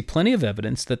scriptures, I see plenty of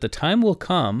evidence that the time will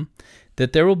come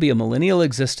that there will be a millennial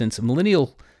existence,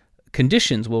 millennial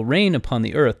conditions will reign upon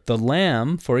the earth. The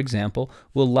lamb, for example,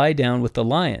 will lie down with the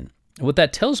lion. What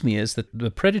that tells me is that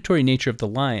the predatory nature of the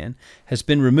lion has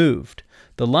been removed.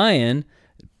 The lion,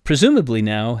 presumably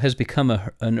now, has become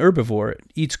an herbivore. It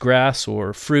eats grass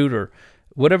or fruit or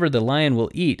whatever the lion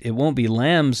will eat. It won't be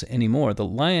lambs anymore. The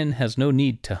lion has no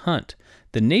need to hunt.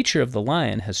 The nature of the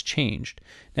lion has changed.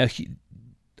 Now,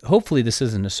 hopefully this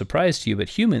isn't a surprise to you, but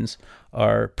humans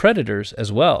are predators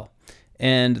as well.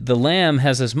 And the lamb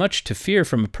has as much to fear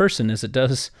from a person as it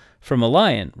does from a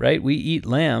lion, right? We eat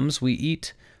lambs, we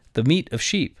eat the meat of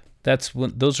sheep.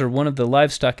 Those are one of the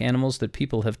livestock animals that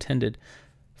people have tended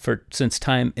since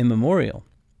time immemorial.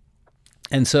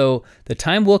 And so the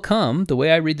time will come, the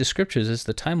way I read the scriptures is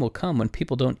the time will come when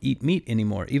people don't eat meat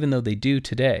anymore, even though they do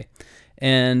today.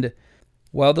 And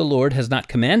while the Lord has not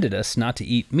commanded us not to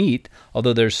eat meat,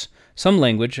 although there's some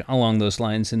language along those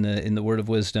lines in the Word of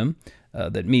Wisdom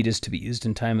that meat is to be used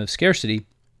in time of scarcity,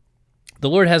 the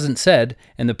Lord hasn't said,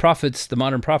 and the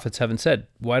modern prophets haven't said,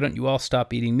 why don't you all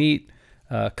stop eating meat?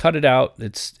 Cut it out.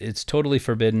 It's totally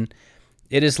forbidden.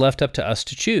 It is left up to us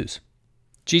to choose.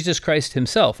 Jesus Christ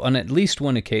himself, on at least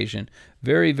one occasion,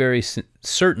 very, very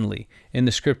certainly in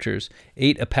the scriptures,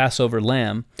 ate a Passover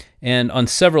lamb, and on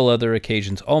several other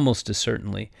occasions, almost as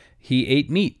certainly, he ate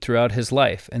meat throughout his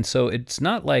life. And so it's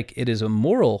not like it is a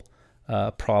moral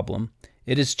problem.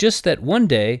 It is just that one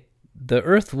day the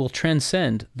earth will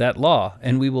transcend that law,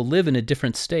 and we will live in a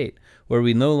different state where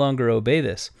we no longer obey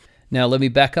this. Now, let me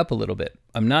back up a little bit.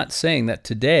 I'm not saying that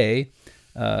today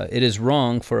it is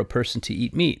wrong for a person to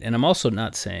eat meat. And I'm also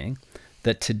not saying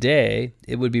that today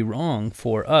it would be wrong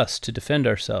for us to defend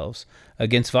ourselves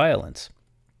against violence.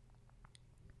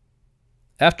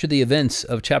 After the events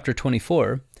of chapter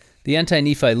 24, the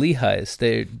anti-Nephi Lehi's,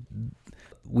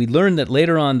 we learn that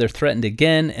later on they're threatened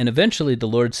again, and eventually the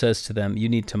Lord says to them, you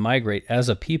need to migrate as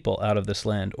a people out of this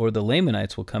land, or the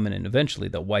Lamanites will come in and eventually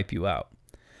they'll wipe you out.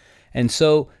 And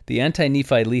so the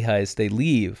anti-Nephi Lehi's, they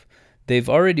leave. They've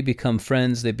already become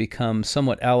friends. They've become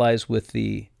somewhat allies with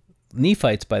the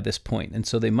Nephites by this point. And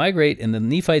so they migrate, and the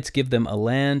Nephites give them a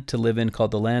land to live in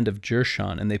called the land of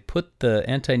Jershon, and they put the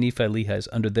anti-Nephi Lehi's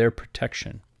under their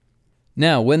protection.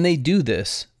 Now, when they do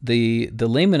this, the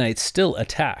Lamanites still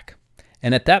attack.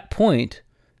 And at that point,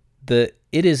 it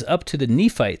is up to the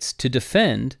Nephites to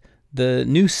defend the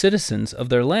new citizens of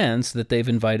their lands that they've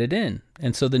invited in.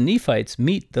 And so the Nephites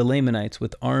meet the Lamanites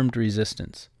with armed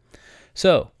resistance.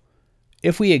 So,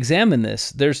 if we examine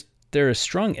this, there is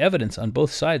strong evidence on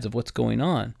both sides of what's going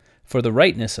on for the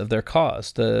rightness of their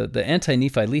cause. The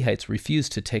anti-Nephi Lehites refuse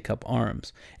to take up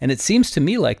arms. And it seems to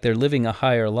me like they're living a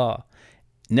higher law.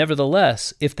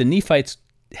 Nevertheless, if the Nephites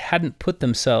hadn't put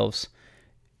themselves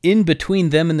in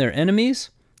between them and their enemies,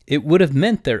 it would have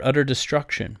meant their utter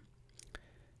destruction.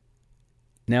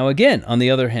 Now again, on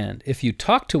the other hand, if you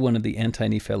talk to one of the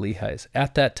anti-Nephi Lehi's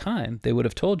at that time, they would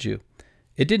have told you,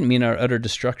 it didn't mean our utter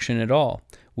destruction at all.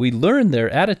 We learned their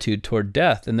attitude toward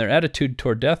death, and their attitude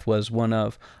toward death was one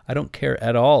of, I don't care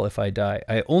at all if I die.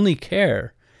 I only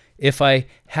care if I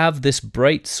have this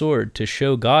bright sword to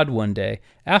show God one day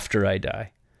after I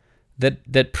die.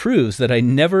 That proves that I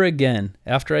never again,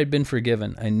 after I'd been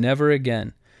forgiven, I never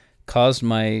again caused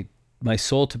my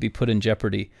soul to be put in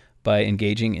jeopardy by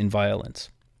engaging in violence.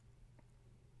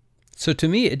 So to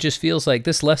me, it just feels like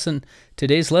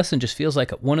today's lesson just feels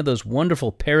like one of those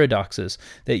wonderful paradoxes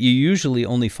that you usually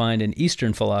only find in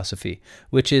Eastern philosophy,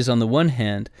 which is, on the one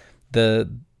hand,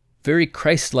 the very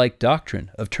Christ-like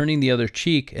doctrine of turning the other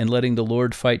cheek and letting the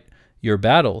Lord fight your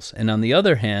battles, and on the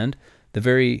other hand, the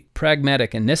very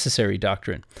pragmatic and necessary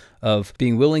doctrine of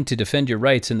being willing to defend your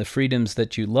rights and the freedoms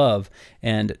that you love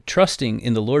and trusting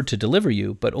in the Lord to deliver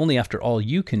you, but only after all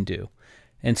you can do.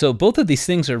 And so both of these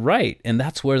things are right, and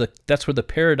that's where the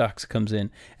paradox comes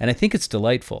in. And I think it's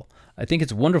delightful. I think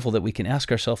it's wonderful that we can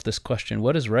ask ourselves this question: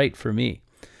 what is right for me?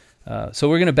 So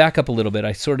we're going to back up a little bit.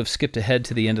 I sort of skipped ahead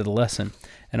to the end of the lesson,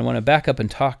 and I want to back up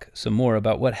and talk some more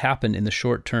about what happened in the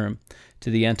short term to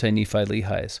the anti-Nephi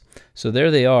Lehi's. So there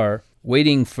they are,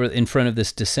 waiting in front of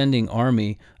this descending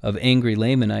army of angry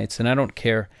Lamanites, and I don't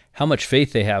care how much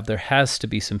faith they have, there has to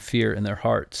be some fear in their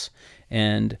hearts.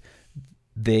 And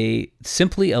they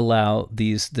simply allow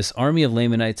this army of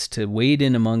Lamanites to wade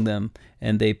in among them,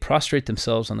 and they prostrate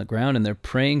themselves on the ground, and they're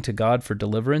praying to God for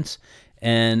deliverance.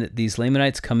 And these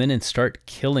Lamanites come in and start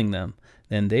killing them,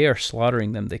 and they are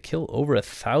slaughtering them. They kill over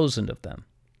 1,000 of them.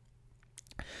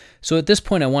 So at this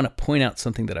point, I want to point out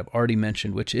something that I've already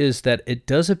mentioned, which is that it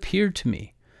does appear to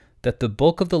me that the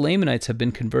bulk of the Lamanites have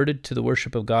been converted to the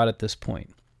worship of God at this point.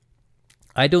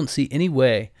 I don't see any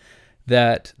way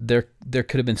that there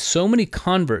could have been so many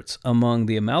converts among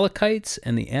the Amalekites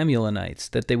and the Ammonites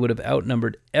that they would have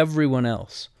outnumbered everyone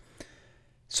else.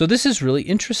 So this is really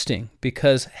interesting,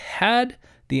 because had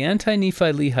the anti-Nephi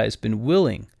Lehis been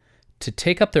willing to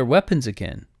take up their weapons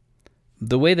again,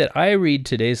 the way that I read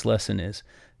today's lesson is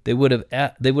they would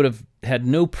have had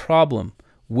no problem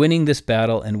winning this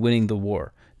battle and winning the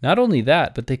war. Not only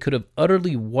that, but they could have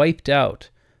utterly wiped out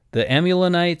the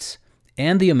Ammonites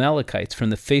and the Amalekites from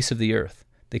the face of the earth.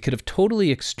 They could have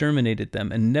totally exterminated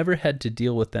them and never had to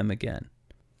deal with them again.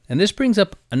 And this brings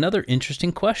up another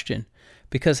interesting question,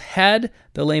 because had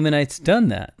the Lamanites done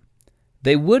that,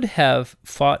 they would have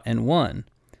fought and won,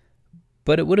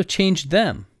 but it would have changed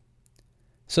them.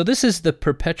 So this is the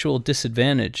perpetual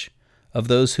disadvantage of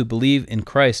those who believe in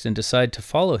Christ and decide to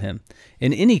follow him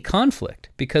in any conflict,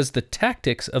 because the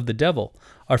tactics of the devil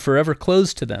are forever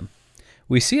closed to them.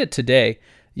 We see it today.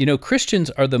 Christians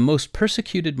are the most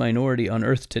persecuted minority on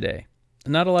earth today.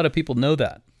 Not a lot of people know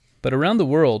that. But around the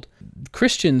world,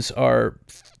 Christians are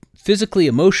physically,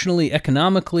 emotionally,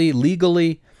 economically,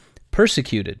 legally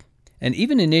persecuted. And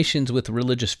even in nations with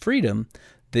religious freedom,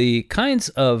 the kinds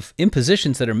of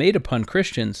impositions that are made upon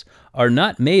Christians are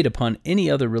not made upon any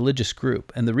other religious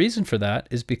group. And the reason for that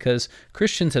is because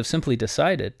Christians have simply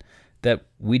decided that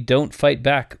we don't fight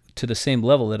back to the same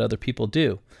level that other people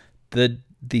do.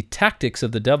 The tactics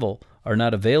of the devil are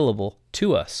not available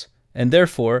to us, and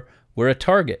therefore we're a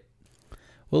target.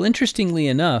 Well, interestingly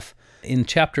enough, in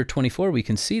chapter 24, we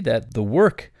can see that the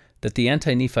work that the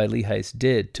anti-Nephi Lehis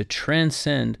did to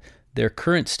transcend their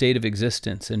current state of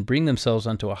existence and bring themselves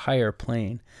onto a higher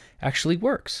plane actually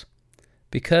works.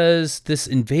 Because this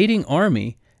invading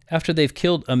army, after they've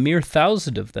killed a mere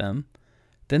 1,000 of them,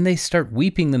 then they start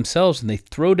weeping themselves, and they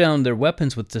throw down their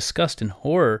weapons with disgust and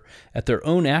horror at their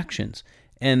own actions.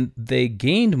 And they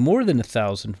gained more than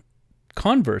 1,000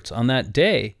 converts on that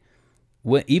day,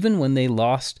 even when they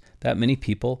lost that many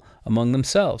people among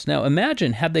themselves. Now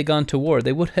imagine, had they gone to war,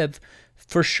 they would have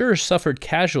for sure suffered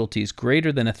casualties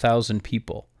greater than 1,000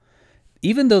 people.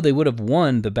 Even though they would have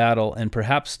won the battle and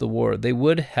perhaps the war, they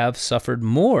would have suffered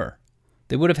more.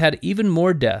 They would have had even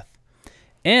more death.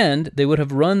 And they would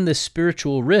have run this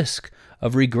spiritual risk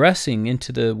of regressing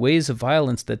into the ways of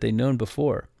violence that they'd known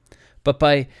before. But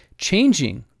by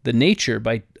changing the nature,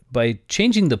 by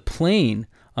changing the plane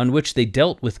on which they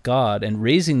dealt with God and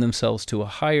raising themselves to a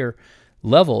higher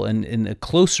level and in a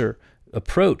closer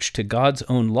approach to God's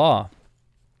own law,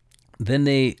 then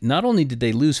they not only did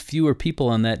they lose fewer people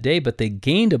on that day, but they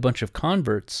gained a bunch of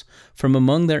converts from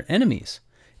among their enemies.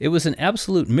 It was an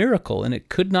absolute miracle, and it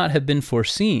could not have been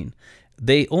foreseen.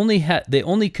 They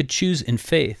only could choose in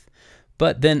faith.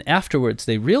 But then afterwards,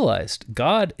 they realized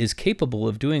God is capable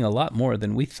of doing a lot more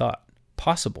than we thought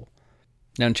possible.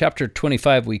 Now, in chapter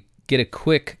 25, we get a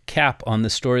quick cap on the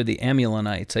story of the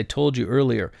Ammonites. I told you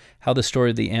earlier how the story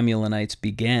of the Ammonites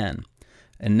began.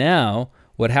 And now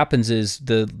what happens is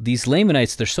these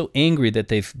Lamanites, they're so angry that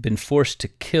they've been forced to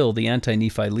kill the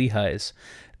anti-Nephi Lehis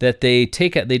that they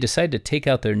decide to take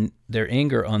out their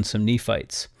anger on some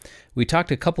Nephites. We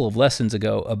talked a couple of lessons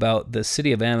ago about the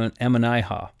city of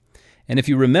Ammonihah. And if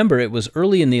you remember, it was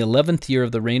early in the 11th year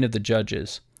of the reign of the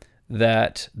judges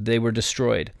that they were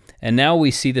destroyed. And now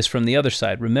we see this from the other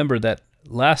side. Remember that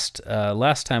last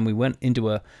time we went into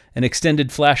an extended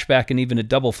flashback and even a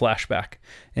double flashback.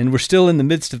 And we're still in the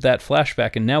midst of that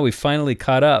flashback, and now we finally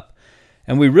caught up.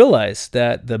 And we realize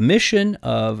that the mission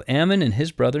of Ammon and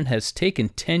his brethren has taken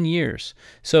 10 years.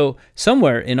 So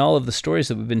somewhere in all of the stories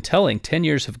that we've been telling, 10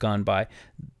 years have gone by.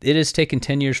 It has taken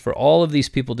 10 years for all of these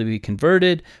people to be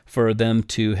converted, for them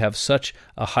to have such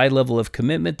a high level of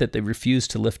commitment that they refuse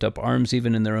to lift up arms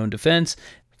even in their own defense,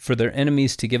 for their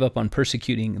enemies to give up on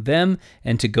persecuting them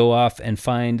and to go off and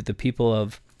find the people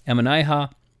of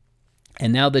Ammonihah.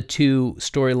 And now the two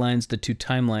storylines, the two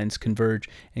timelines converge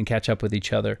and catch up with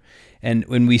each other. And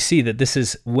when we see that this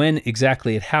is when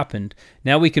exactly it happened,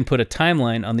 now we can put a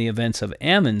timeline on the events of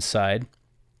Ammon's side,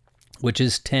 which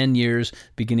is 10 years,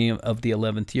 beginning of the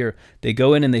 11th year. They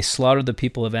go in and they slaughter the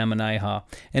people of Ammonihah.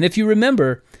 And if you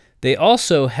remember, they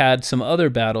also had some other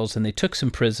battles, and they took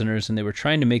some prisoners, and they were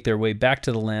trying to make their way back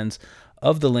to the lands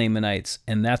of the Lamanites,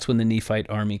 and that's when the Nephite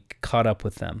army caught up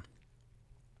with them.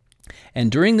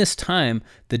 And during this time,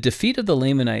 the defeat of the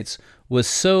Lamanites was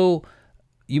so,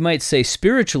 you might say,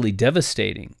 spiritually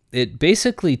devastating. It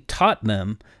basically taught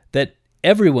them that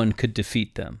everyone could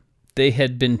defeat them. They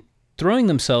had been throwing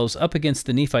themselves up against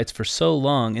the Nephites for so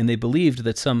long, and they believed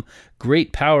that some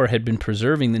great power had been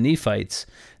preserving the Nephites,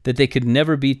 that they could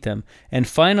never beat them. And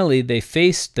finally, they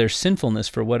faced their sinfulness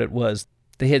for what it was.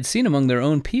 They had seen among their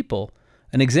own people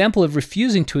an example of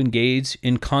refusing to engage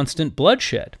in constant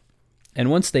bloodshed. And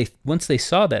once they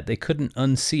saw that, they couldn't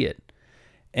unsee it.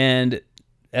 And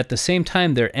at the same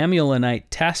time, their Amulonite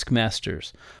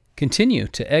taskmasters continue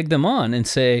to egg them on and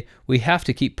say, we have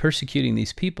to keep persecuting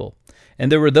these people.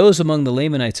 And there were those among the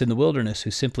Lamanites in the wilderness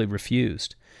who simply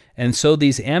refused. And so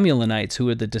these Amulonites, who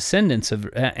were the descendants of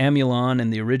Amulon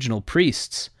and the original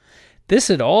priests, this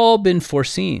had all been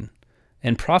foreseen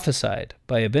and prophesied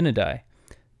by Abinadi.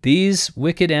 These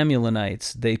wicked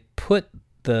Amulonites, they put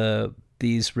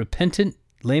these repentant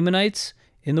Lamanites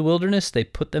in the wilderness, they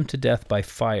put them to death by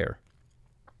fire.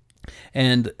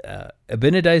 And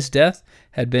Abinadi's death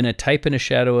had been a type and a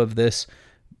shadow of this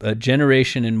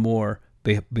generation and more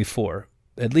before.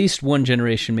 At least one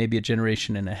generation, maybe a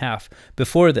generation and a half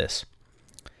before this.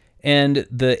 And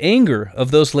the anger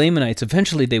of those Lamanites,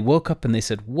 eventually they woke up and they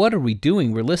said, what are we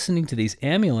doing? We're listening to these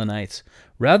Amulonites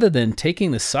rather than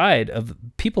taking the side of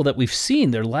people that we've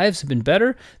seen. Their lives have been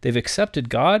better. They've accepted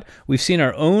God. We've seen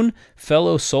our own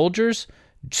fellow soldiers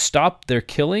stop their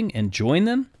killing and join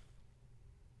them.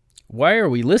 Why are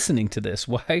we listening to this?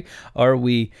 Why are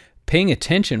we paying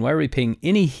attention? Why are we paying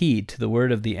any heed to the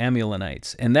word of the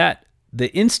Amulonites? And that,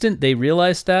 the instant they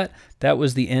realized that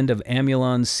was the end of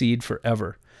Amulon's seed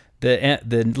forever.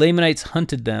 The Lamanites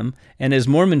hunted them, and as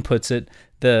Mormon puts it,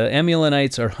 the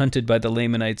Amulonites are hunted by the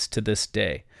Lamanites to this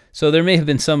day. So there may have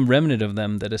been some remnant of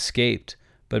them that escaped,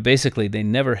 but basically they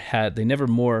never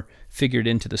more figured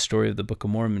into the story of the Book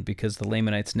of Mormon because the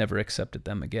Lamanites never accepted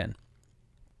them again.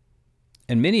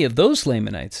 And many of those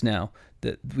Lamanites now,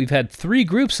 we've had 3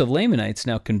 groups of Lamanites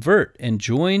now convert and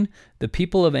join the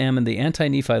people of Ammon, the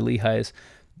anti-Nephi Lehis.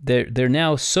 They're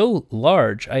now so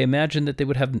large, I imagine that they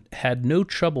would have had no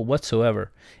trouble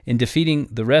whatsoever in defeating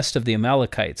the rest of the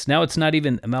Amalekites. Now it's not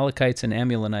even Amalekites and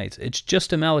Amulonites. It's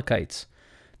just Amalekites.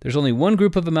 There's only one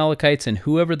group of Amalekites, and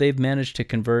whoever they've managed to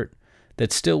convert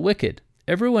that's still wicked.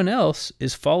 Everyone else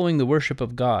is following the worship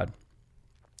of God.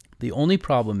 The only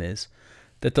problem is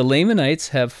that the Lamanites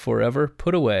have forever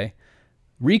put away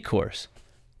recourse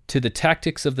to the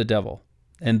tactics of the devil,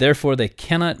 and therefore they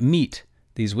cannot meet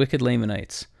these wicked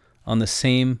Lamanites on the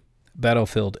same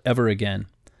battlefield ever again.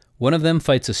 One of them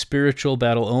fights a spiritual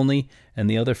battle only, and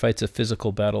the other fights a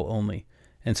physical battle only.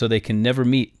 And so they can never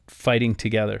meet fighting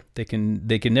together. They can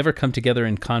never come together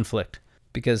in conflict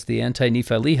because the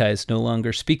anti-Nephi Lehis no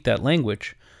longer speak that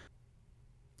language.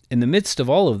 In the midst of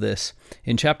all of this,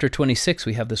 in chapter 26,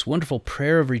 we have this wonderful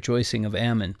prayer of rejoicing of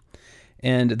Ammon.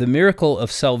 And the miracle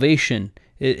of salvation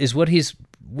is what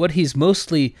he's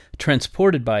mostly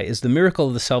transported by, is the miracle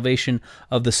of the salvation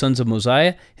of the sons of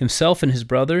Mosiah, himself and his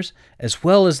brothers, as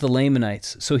well as the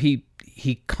Lamanites. So he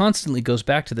constantly goes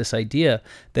back to this idea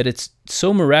that it's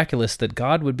so miraculous that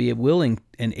God would be willing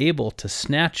and able to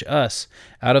snatch us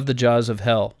out of the jaws of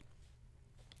hell.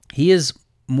 He is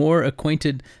more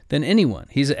acquainted than anyone.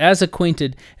 He's as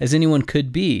acquainted as anyone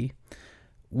could be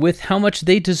with how much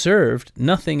they deserved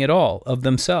nothing at all of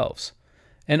themselves.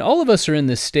 And all of us are in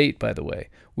this state, by the way.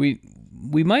 We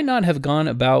might not have gone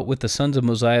about with the sons of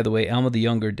Mosiah the way Alma the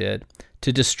Younger did,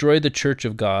 to destroy the church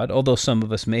of God, although some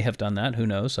of us may have done that. Who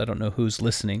knows? I don't know who's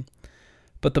listening.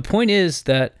 But the point is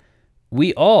that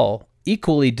we all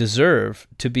equally deserve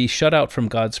to be shut out from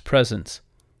God's presence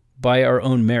by our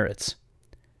own merits.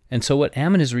 And so what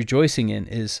Ammon is rejoicing in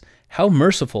is how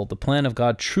merciful the plan of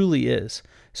God truly is.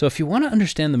 So if you want to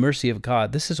understand the mercy of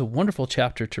God, this is a wonderful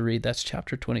chapter to read. That's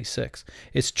chapter 26.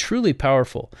 It's truly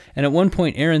powerful. And at one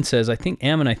point, Aaron says,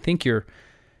 Ammon, I think your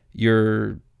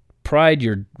pride,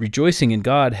 your rejoicing in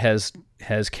God has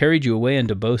carried you away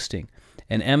into boasting.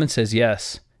 And Ammon says,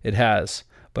 yes, it has.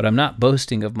 But I'm not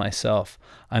boasting of myself.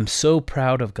 I'm so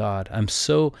proud of God. I'm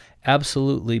so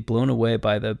absolutely blown away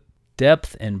by the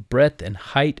depth and breadth and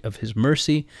height of his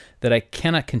mercy that I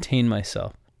cannot contain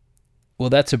myself. Well,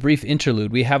 that's a brief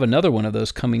interlude. We have another one of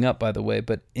those coming up, by the way,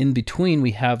 but in between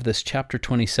we have this chapter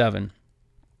 27.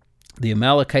 The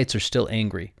Amalekites are still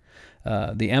angry.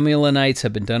 The Amulonites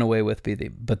have been done away with,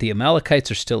 but the Amalekites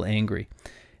are still angry.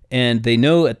 And they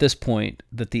know at this point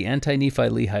that the anti-Nephi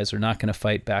Lehis are not going to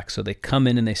fight back, so they come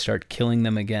in and they start killing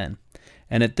them again.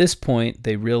 And at this point,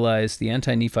 the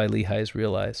anti-Nephi Lehis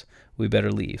realize, we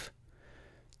better leave.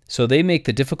 So they make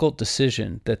the difficult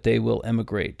decision that they will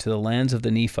emigrate to the lands of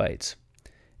the Nephites.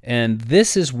 And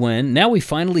this is when, now we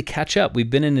finally catch up. We've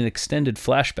been in an extended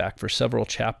flashback for several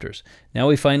chapters. Now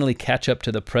we finally catch up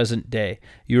to the present day.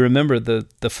 You remember the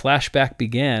flashback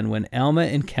began when Alma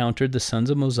encountered the sons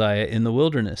of Mosiah in the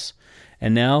wilderness.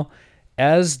 And now,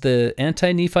 as the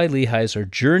anti-Nephi Lehis are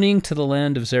journeying to the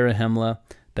land of Zarahemla,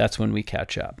 that's when we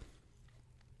catch up.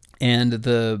 And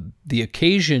the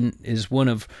occasion is one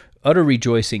of utter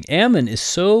rejoicing. Ammon is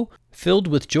so filled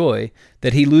with joy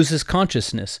that he loses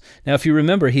consciousness. Now, if you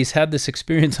remember, he's had this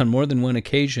experience on more than one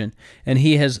occasion, and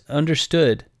he has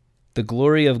understood the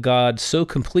glory of God so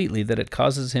completely that it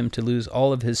causes him to lose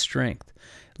all of his strength.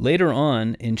 Later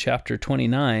on in chapter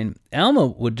 29,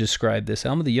 Alma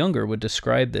the younger would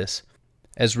describe this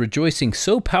as rejoicing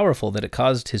so powerful that it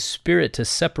caused his spirit to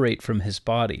separate from his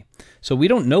body. So we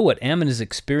don't know what Ammon is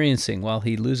experiencing while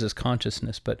he loses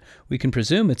consciousness, but we can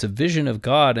presume it's a vision of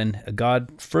God, and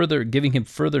God further giving him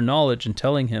further knowledge and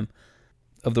telling him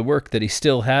of the work that he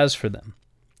still has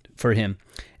for him.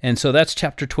 And so that's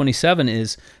chapter 27,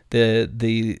 is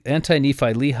the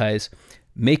anti-Nephi Lehis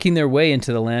making their way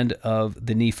into the land of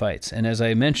the Nephites. And as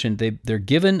I mentioned, they're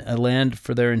given a land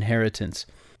for their inheritance.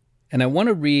 And I want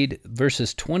to read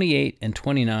verses 28 and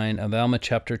 29 of Alma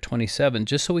chapter 27,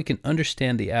 just so we can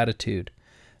understand the attitude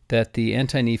that the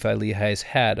anti-Nephi Lehis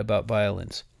had about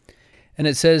violence. And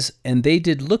it says, "And they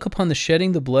did look upon the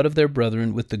shedding the blood of their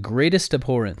brethren with the greatest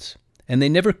abhorrence, and they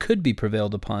never could be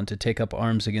prevailed upon to take up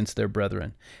arms against their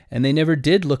brethren. And they never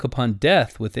did look upon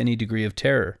death with any degree of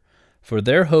terror, for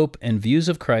their hope and views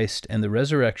of Christ and the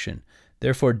resurrection.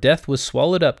 Therefore death was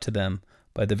swallowed up to them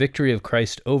by the victory of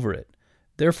Christ over it.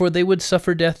 Therefore they would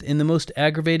suffer death in the most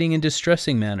aggravating and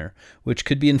distressing manner, which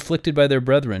could be inflicted by their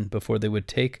brethren, before they would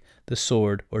take the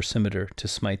sword or scimitar to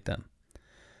smite them."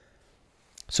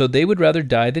 So they would rather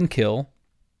die than kill,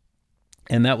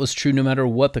 and that was true no matter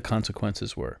what the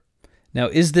consequences were. Now,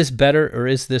 is this better or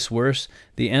is this worse?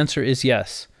 The answer is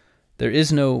yes. There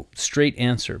is no straight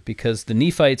answer, because the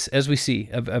Nephites, as we see,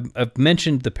 I've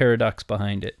mentioned the paradox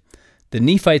behind it. The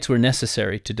Nephites were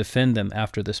necessary to defend them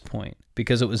after this point,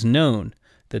 because it was known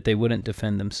that they wouldn't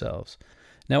defend themselves.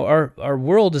 Now, our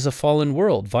world is a fallen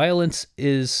world. Violence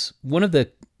is one of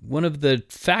the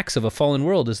facts of a fallen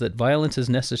world, is that violence is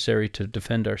necessary to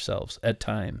defend ourselves at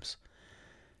times.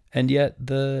 And yet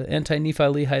the anti-Nephi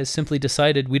Lehi has simply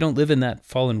decided we don't live in that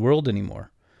fallen world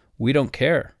anymore. We don't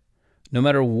care. No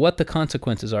matter what the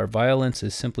consequences are, violence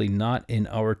is simply not in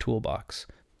our toolbox.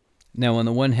 Now, on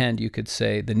the one hand, you could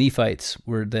say the Nephites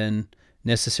were then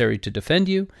necessary to defend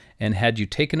you, and had you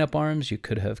taken up arms, you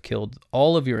could have killed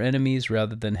all of your enemies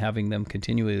rather than having them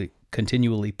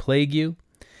continually plague you.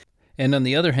 And on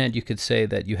the other hand, you could say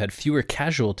that you had fewer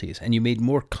casualties and you made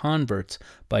more converts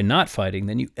by not fighting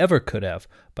than you ever could have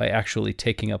by actually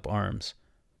taking up arms.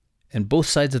 And both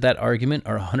sides of that argument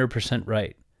are 100%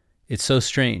 right. It's so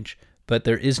strange, but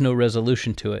there is no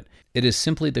resolution to it. It is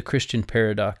simply the Christian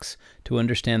paradox to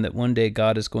understand that one day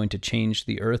God is going to change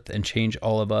the earth and change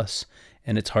all of us,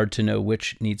 and it's hard to know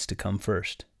which needs to come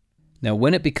first. Now,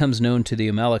 when it becomes known to the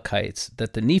Amalekites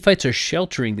that the Nephites are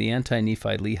sheltering the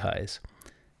anti-Nephi Lehis,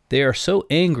 they are so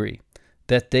angry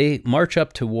that they march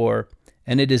up to war,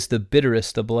 and it is the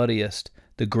bitterest, the bloodiest,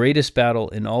 the greatest battle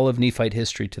in all of Nephite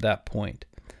history to that point.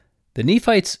 The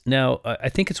Nephites, now, I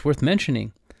think it's worth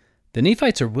mentioning, the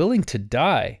Nephites are willing to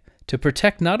die to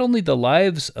protect not only the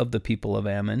lives of the people of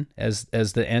Ammon, as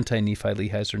the anti-Nephi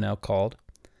Lehis are now called,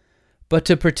 but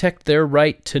to protect their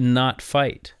right to not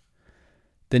fight.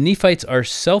 The Nephites are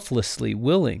selflessly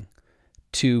willing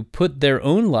to put their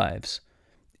own lives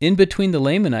in between the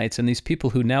Lamanites and these people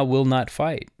who now will not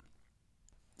fight.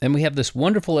 And we have this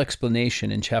wonderful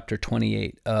explanation in chapter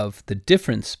 28 of the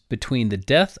difference between the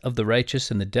death of the righteous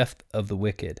and the death of the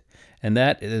wicked. And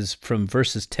that is from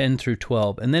verses 10 through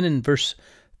 12. And then in verse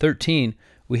 13,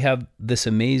 we have this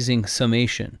amazing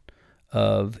summation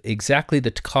of exactly the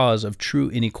cause of true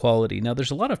inequality. Now,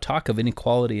 there's a lot of talk of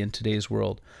inequality in today's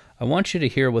world. I want you to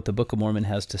hear what the Book of Mormon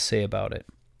has to say about it.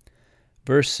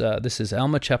 This is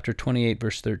Alma chapter 28,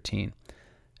 verse 13.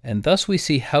 "And thus we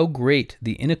see how great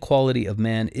the inequality of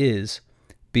man is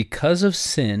because of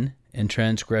sin and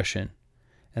transgression,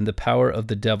 and the power of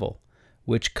the devil,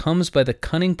 which comes by the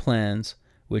cunning plans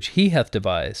which he hath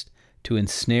devised to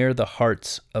ensnare the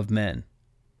hearts of men."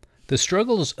 The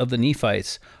struggles of the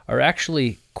Nephites are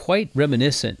actually quite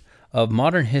reminiscent of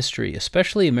modern history,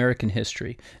 especially American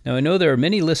history. Now, I know there are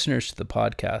many listeners to the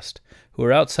podcast who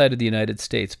are outside of the United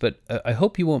States, but I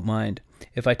hope you won't mind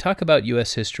if I talk about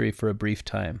U.S. history for a brief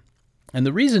time. And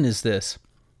the reason is this.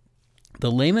 The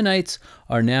Lamanites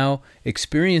are now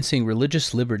experiencing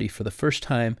religious liberty for the first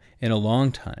time in a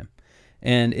long time.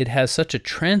 and it has such a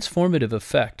transformative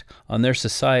effect on their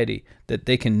society that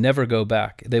they can never go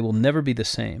back. They will never be the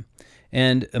same.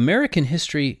 And American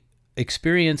history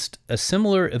experienced a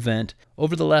similar event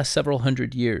over the last several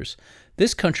hundred years.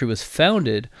 This country was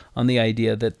founded on the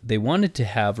idea that they wanted to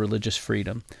have religious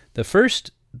freedom. The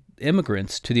first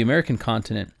immigrants to the American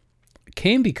continent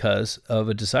came because of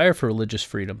a desire for religious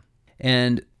freedom.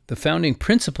 And the founding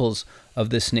principles of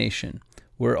this nation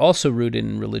were also rooted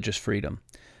in religious freedom.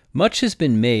 Much has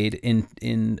been made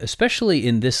in especially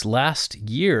in this last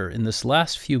year, in this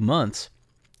last few months,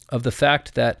 of the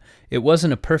fact that it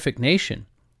wasn't a perfect nation.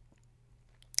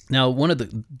 Now, one of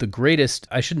the greatest,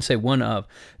 I shouldn't say one of,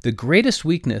 the greatest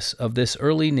weakness of this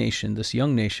early nation, this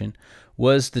young nation,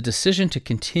 was the decision to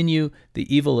continue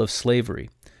the evil of slavery.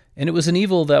 And it was an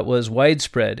evil that was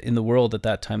widespread in the world at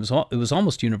that time. It was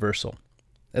almost universal.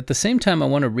 At the same time, I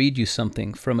want to read you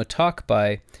something from a talk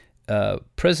by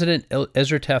President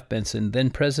Ezra Taft Benson,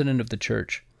 then president of the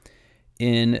church,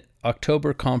 in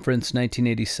October Conference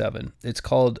 1987. It's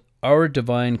called Our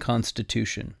Divine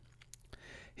Constitution.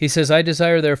 He says, "I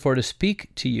desire therefore to speak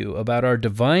to you about our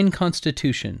divine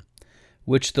constitution,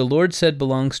 which the Lord said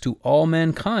belongs to all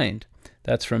mankind."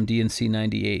 That's from D&C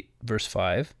 98, verse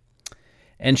 5.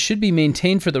 "And should be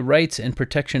maintained for the rights and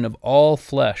protection of all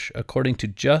flesh according to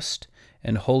just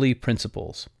and holy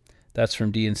principles." That's from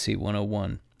D&C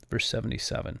 101, verse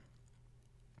 77.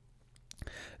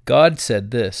 God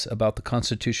said this about the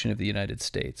Constitution of the United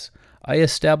States: "I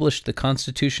established the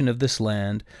Constitution of this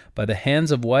land by the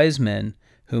hands of wise men,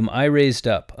 whom I raised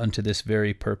up unto this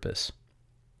very purpose."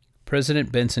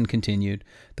 President Benson continued,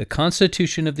 "The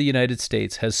Constitution of the United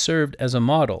States has served as a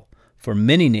model for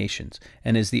many nations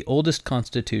and is the oldest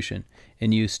constitution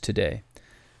in use today."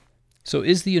 So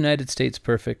is the United States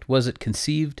perfect? Was it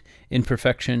conceived in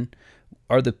perfection?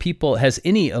 Are the people, has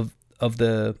any of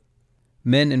the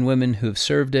men and women who have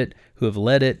served it, who have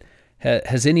led it,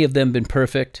 has any of them been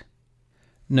perfect?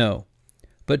 No.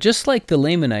 But just like the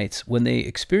Lamanites, when they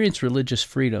experienced religious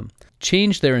freedom,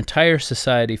 changed their entire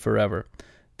society forever,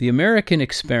 the American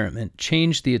experiment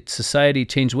changed the society,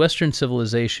 changed Western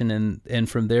civilization, and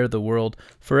from there the world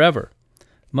forever.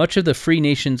 Much of the free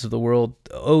nations of the world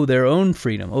owe their own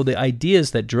freedom, owe the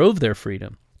ideas that drove their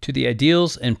freedom, to the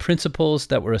ideals and principles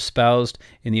that were espoused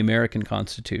in the American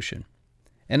Constitution.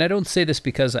 And I don't say this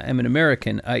because I'm an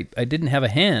American. I didn't have a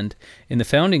hand in the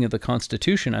founding of the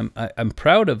Constitution. I'm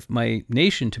proud of my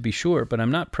nation, to be sure, but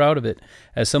I'm not proud of it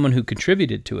as someone who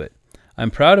contributed to it.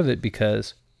 I'm proud of it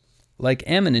because, like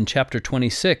Ammon in chapter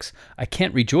 26, I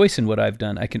can't rejoice in what I've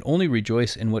done. I can only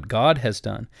rejoice in what God has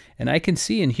done. And I can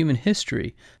see in human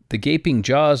history the gaping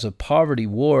jaws of poverty,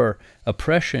 war,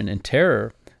 oppression, and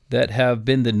terror that have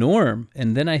been the norm.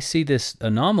 And then I see this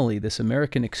anomaly, this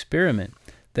American experiment,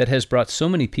 that has brought so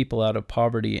many people out of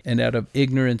poverty and out of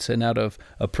ignorance and out of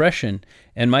oppression.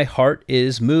 And my heart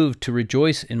is moved to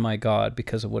rejoice in my God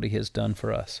because of what he has done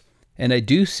for us. And I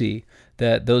do see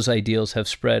that those ideals have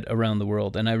spread around the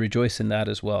world, and I rejoice in that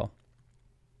as well.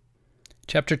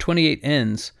 Chapter 28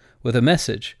 ends with a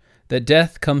message that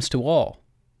death comes to all.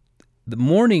 The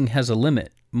mourning has a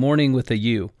limit, mourning with a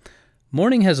U.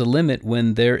 Mourning has a limit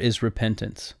when there is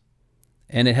repentance,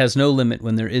 and it has no limit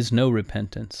when there is no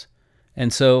repentance.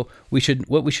 And so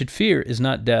what we should fear is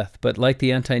not death, but like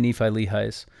the anti-Nephi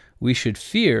Lehi's, we should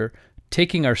fear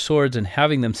taking our swords and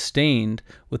having them stained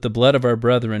with the blood of our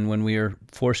brethren when we are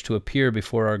forced to appear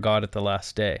before our God at the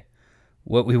last day.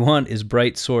 What we want is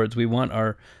bright swords. We want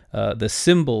our the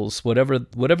symbols, whatever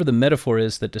the metaphor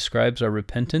is that describes our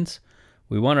repentance.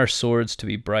 We want our swords to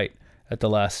be bright at the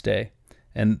last day,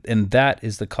 and that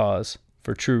is the cause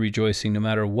for true rejoicing, no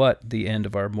matter what the end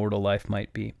of our mortal life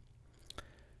might be.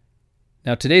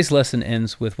 Now, today's lesson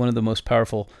ends with one of the most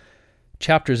powerful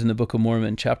chapters in the Book of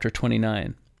Mormon, chapter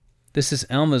 29. This is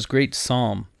Alma's great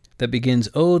psalm that begins,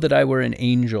 "Oh, that I were an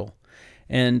angel."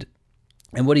 And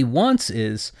what he wants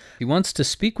is, he wants to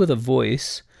speak with a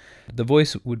voice. The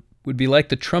voice would be like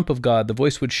the trump of God. The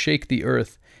voice would shake the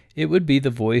earth. It would be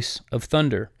the voice of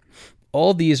thunder.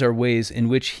 All these are ways in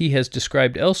which he has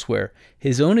described elsewhere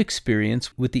his own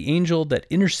experience with the angel that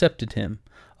intercepted him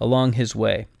along his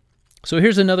way. So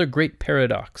here's another great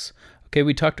paradox. Okay,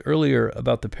 we talked earlier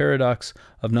about the paradox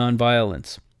of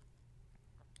nonviolence.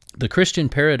 The Christian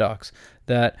paradox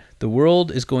that the world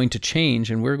is going to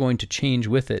change and we're going to change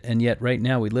with it, and yet right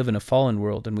now we live in a fallen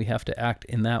world and we have to act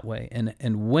in that way. And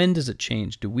when does it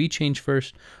change? Do we change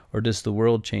first, or does the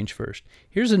world change first?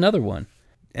 Here's another one.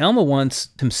 Alma wants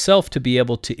himself to be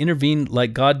able to intervene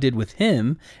like God did with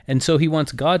him, and so he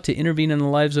wants God to intervene in the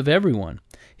lives of everyone.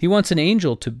 He wants an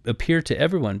angel to appear to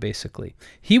everyone, basically.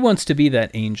 He wants to be that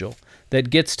angel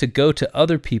that gets to go to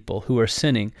other people who are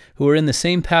sinning, who are in the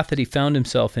same path that he found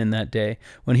himself in that day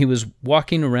when he was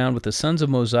walking around with the sons of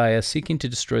Mosiah seeking to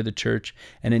destroy the church,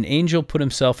 and an angel put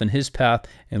himself in his path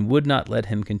and would not let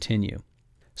him continue.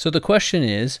 So the question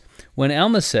is, when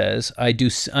Alma says,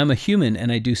 I'm a human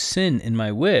and I do sin in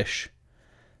my wish,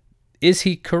 is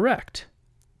he correct?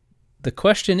 The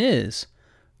question is,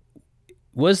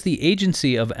 was the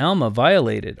agency of Alma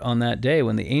violated on that day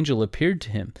when the angel appeared to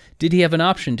him? Did he have an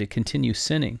option to continue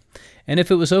sinning? And if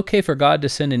it was okay for God to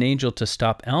send an angel to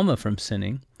stop Alma from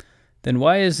sinning, then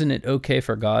why isn't it okay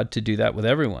for God to do that with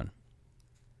everyone?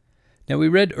 Now, we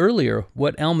read earlier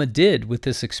what Alma did with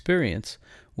this experience.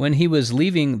 When he was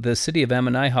leaving the city of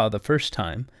Ammonihah the first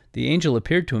time, the angel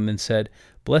appeared to him and said,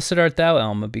 "Blessed art thou,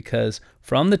 Alma, because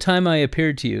from the time I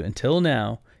appeared to you until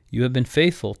now, you have been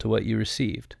faithful to what you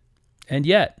received." And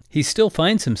yet, he still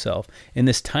finds himself in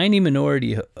this tiny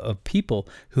minority of people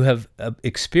who have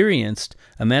experienced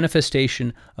a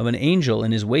manifestation of an angel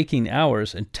in his waking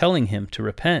hours and telling him to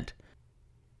repent.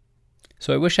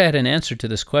 So I wish I had an answer to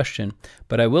this question,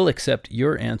 but I will accept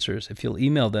your answers if you'll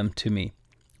email them to me.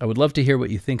 I would love to hear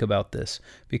what you think about this,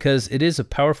 because it is a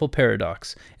powerful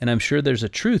paradox, and I'm sure there's a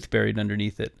truth buried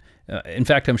underneath it. In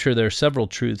fact, I'm sure there are several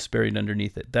truths buried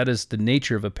underneath it. That is the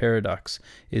nature of a paradox,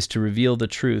 is to reveal the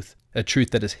truth, a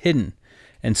truth that is hidden.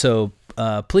 And so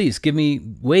please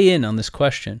weigh in on this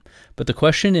question. But the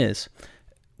question is,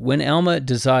 when Alma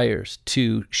desires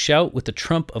to shout with the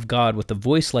trump of God, with a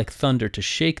voice like thunder to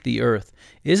shake the earth,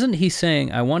 isn't he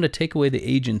saying, I want to take away the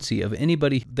agency of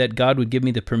anybody that God would give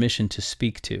me the permission to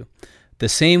speak to, the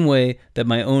same way that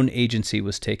my own agency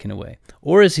was taken away?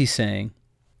 Or is he saying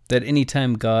that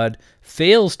anytime God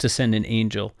fails to send an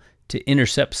angel to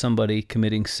intercept somebody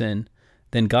committing sin,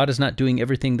 then God is not doing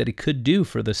everything that he could do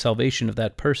for the salvation of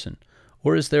that person?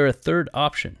 Or is there a third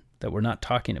option that we're not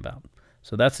talking about?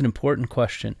 So that's an important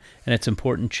question, and it's an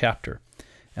important chapter.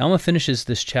 Alma finishes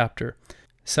this chapter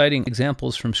citing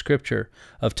examples from Scripture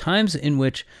of times in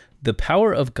which the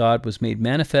power of God was made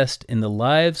manifest in the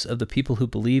lives of the people who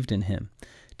believed in him,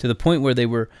 to the point where they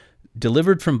were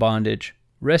delivered from bondage,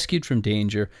 rescued from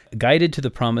danger, guided to the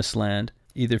promised land,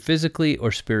 either physically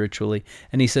or spiritually.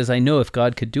 And he says, I know if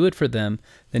God could do it for them,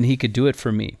 then he could do it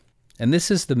for me. And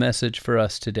this is the message for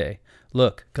us today.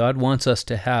 Look, God wants us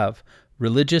to have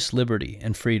religious liberty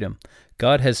and freedom.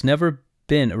 God has never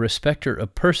been a respecter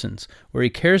of persons, where he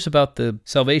cares about the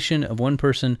salvation of one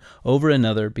person over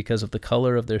another because of the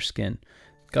color of their skin.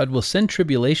 God will send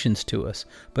tribulations to us,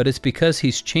 but it's because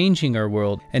he's changing our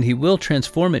world, and he will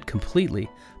transform it completely,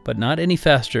 but not any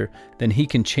faster than he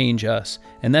can change us.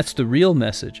 And that's the real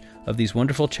message of these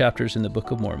wonderful chapters in the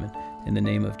Book of Mormon. In the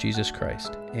name of Jesus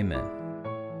Christ, amen.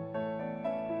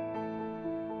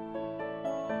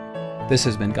 This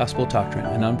has been Gospel Doctrine,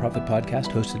 a nonprofit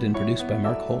podcast hosted and produced by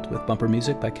Mark Holt with bumper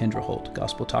music by Kendra Holt.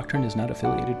 Gospel Doctrine is not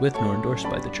affiliated with nor endorsed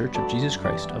by The Church of Jesus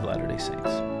Christ of Latter-day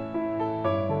Saints.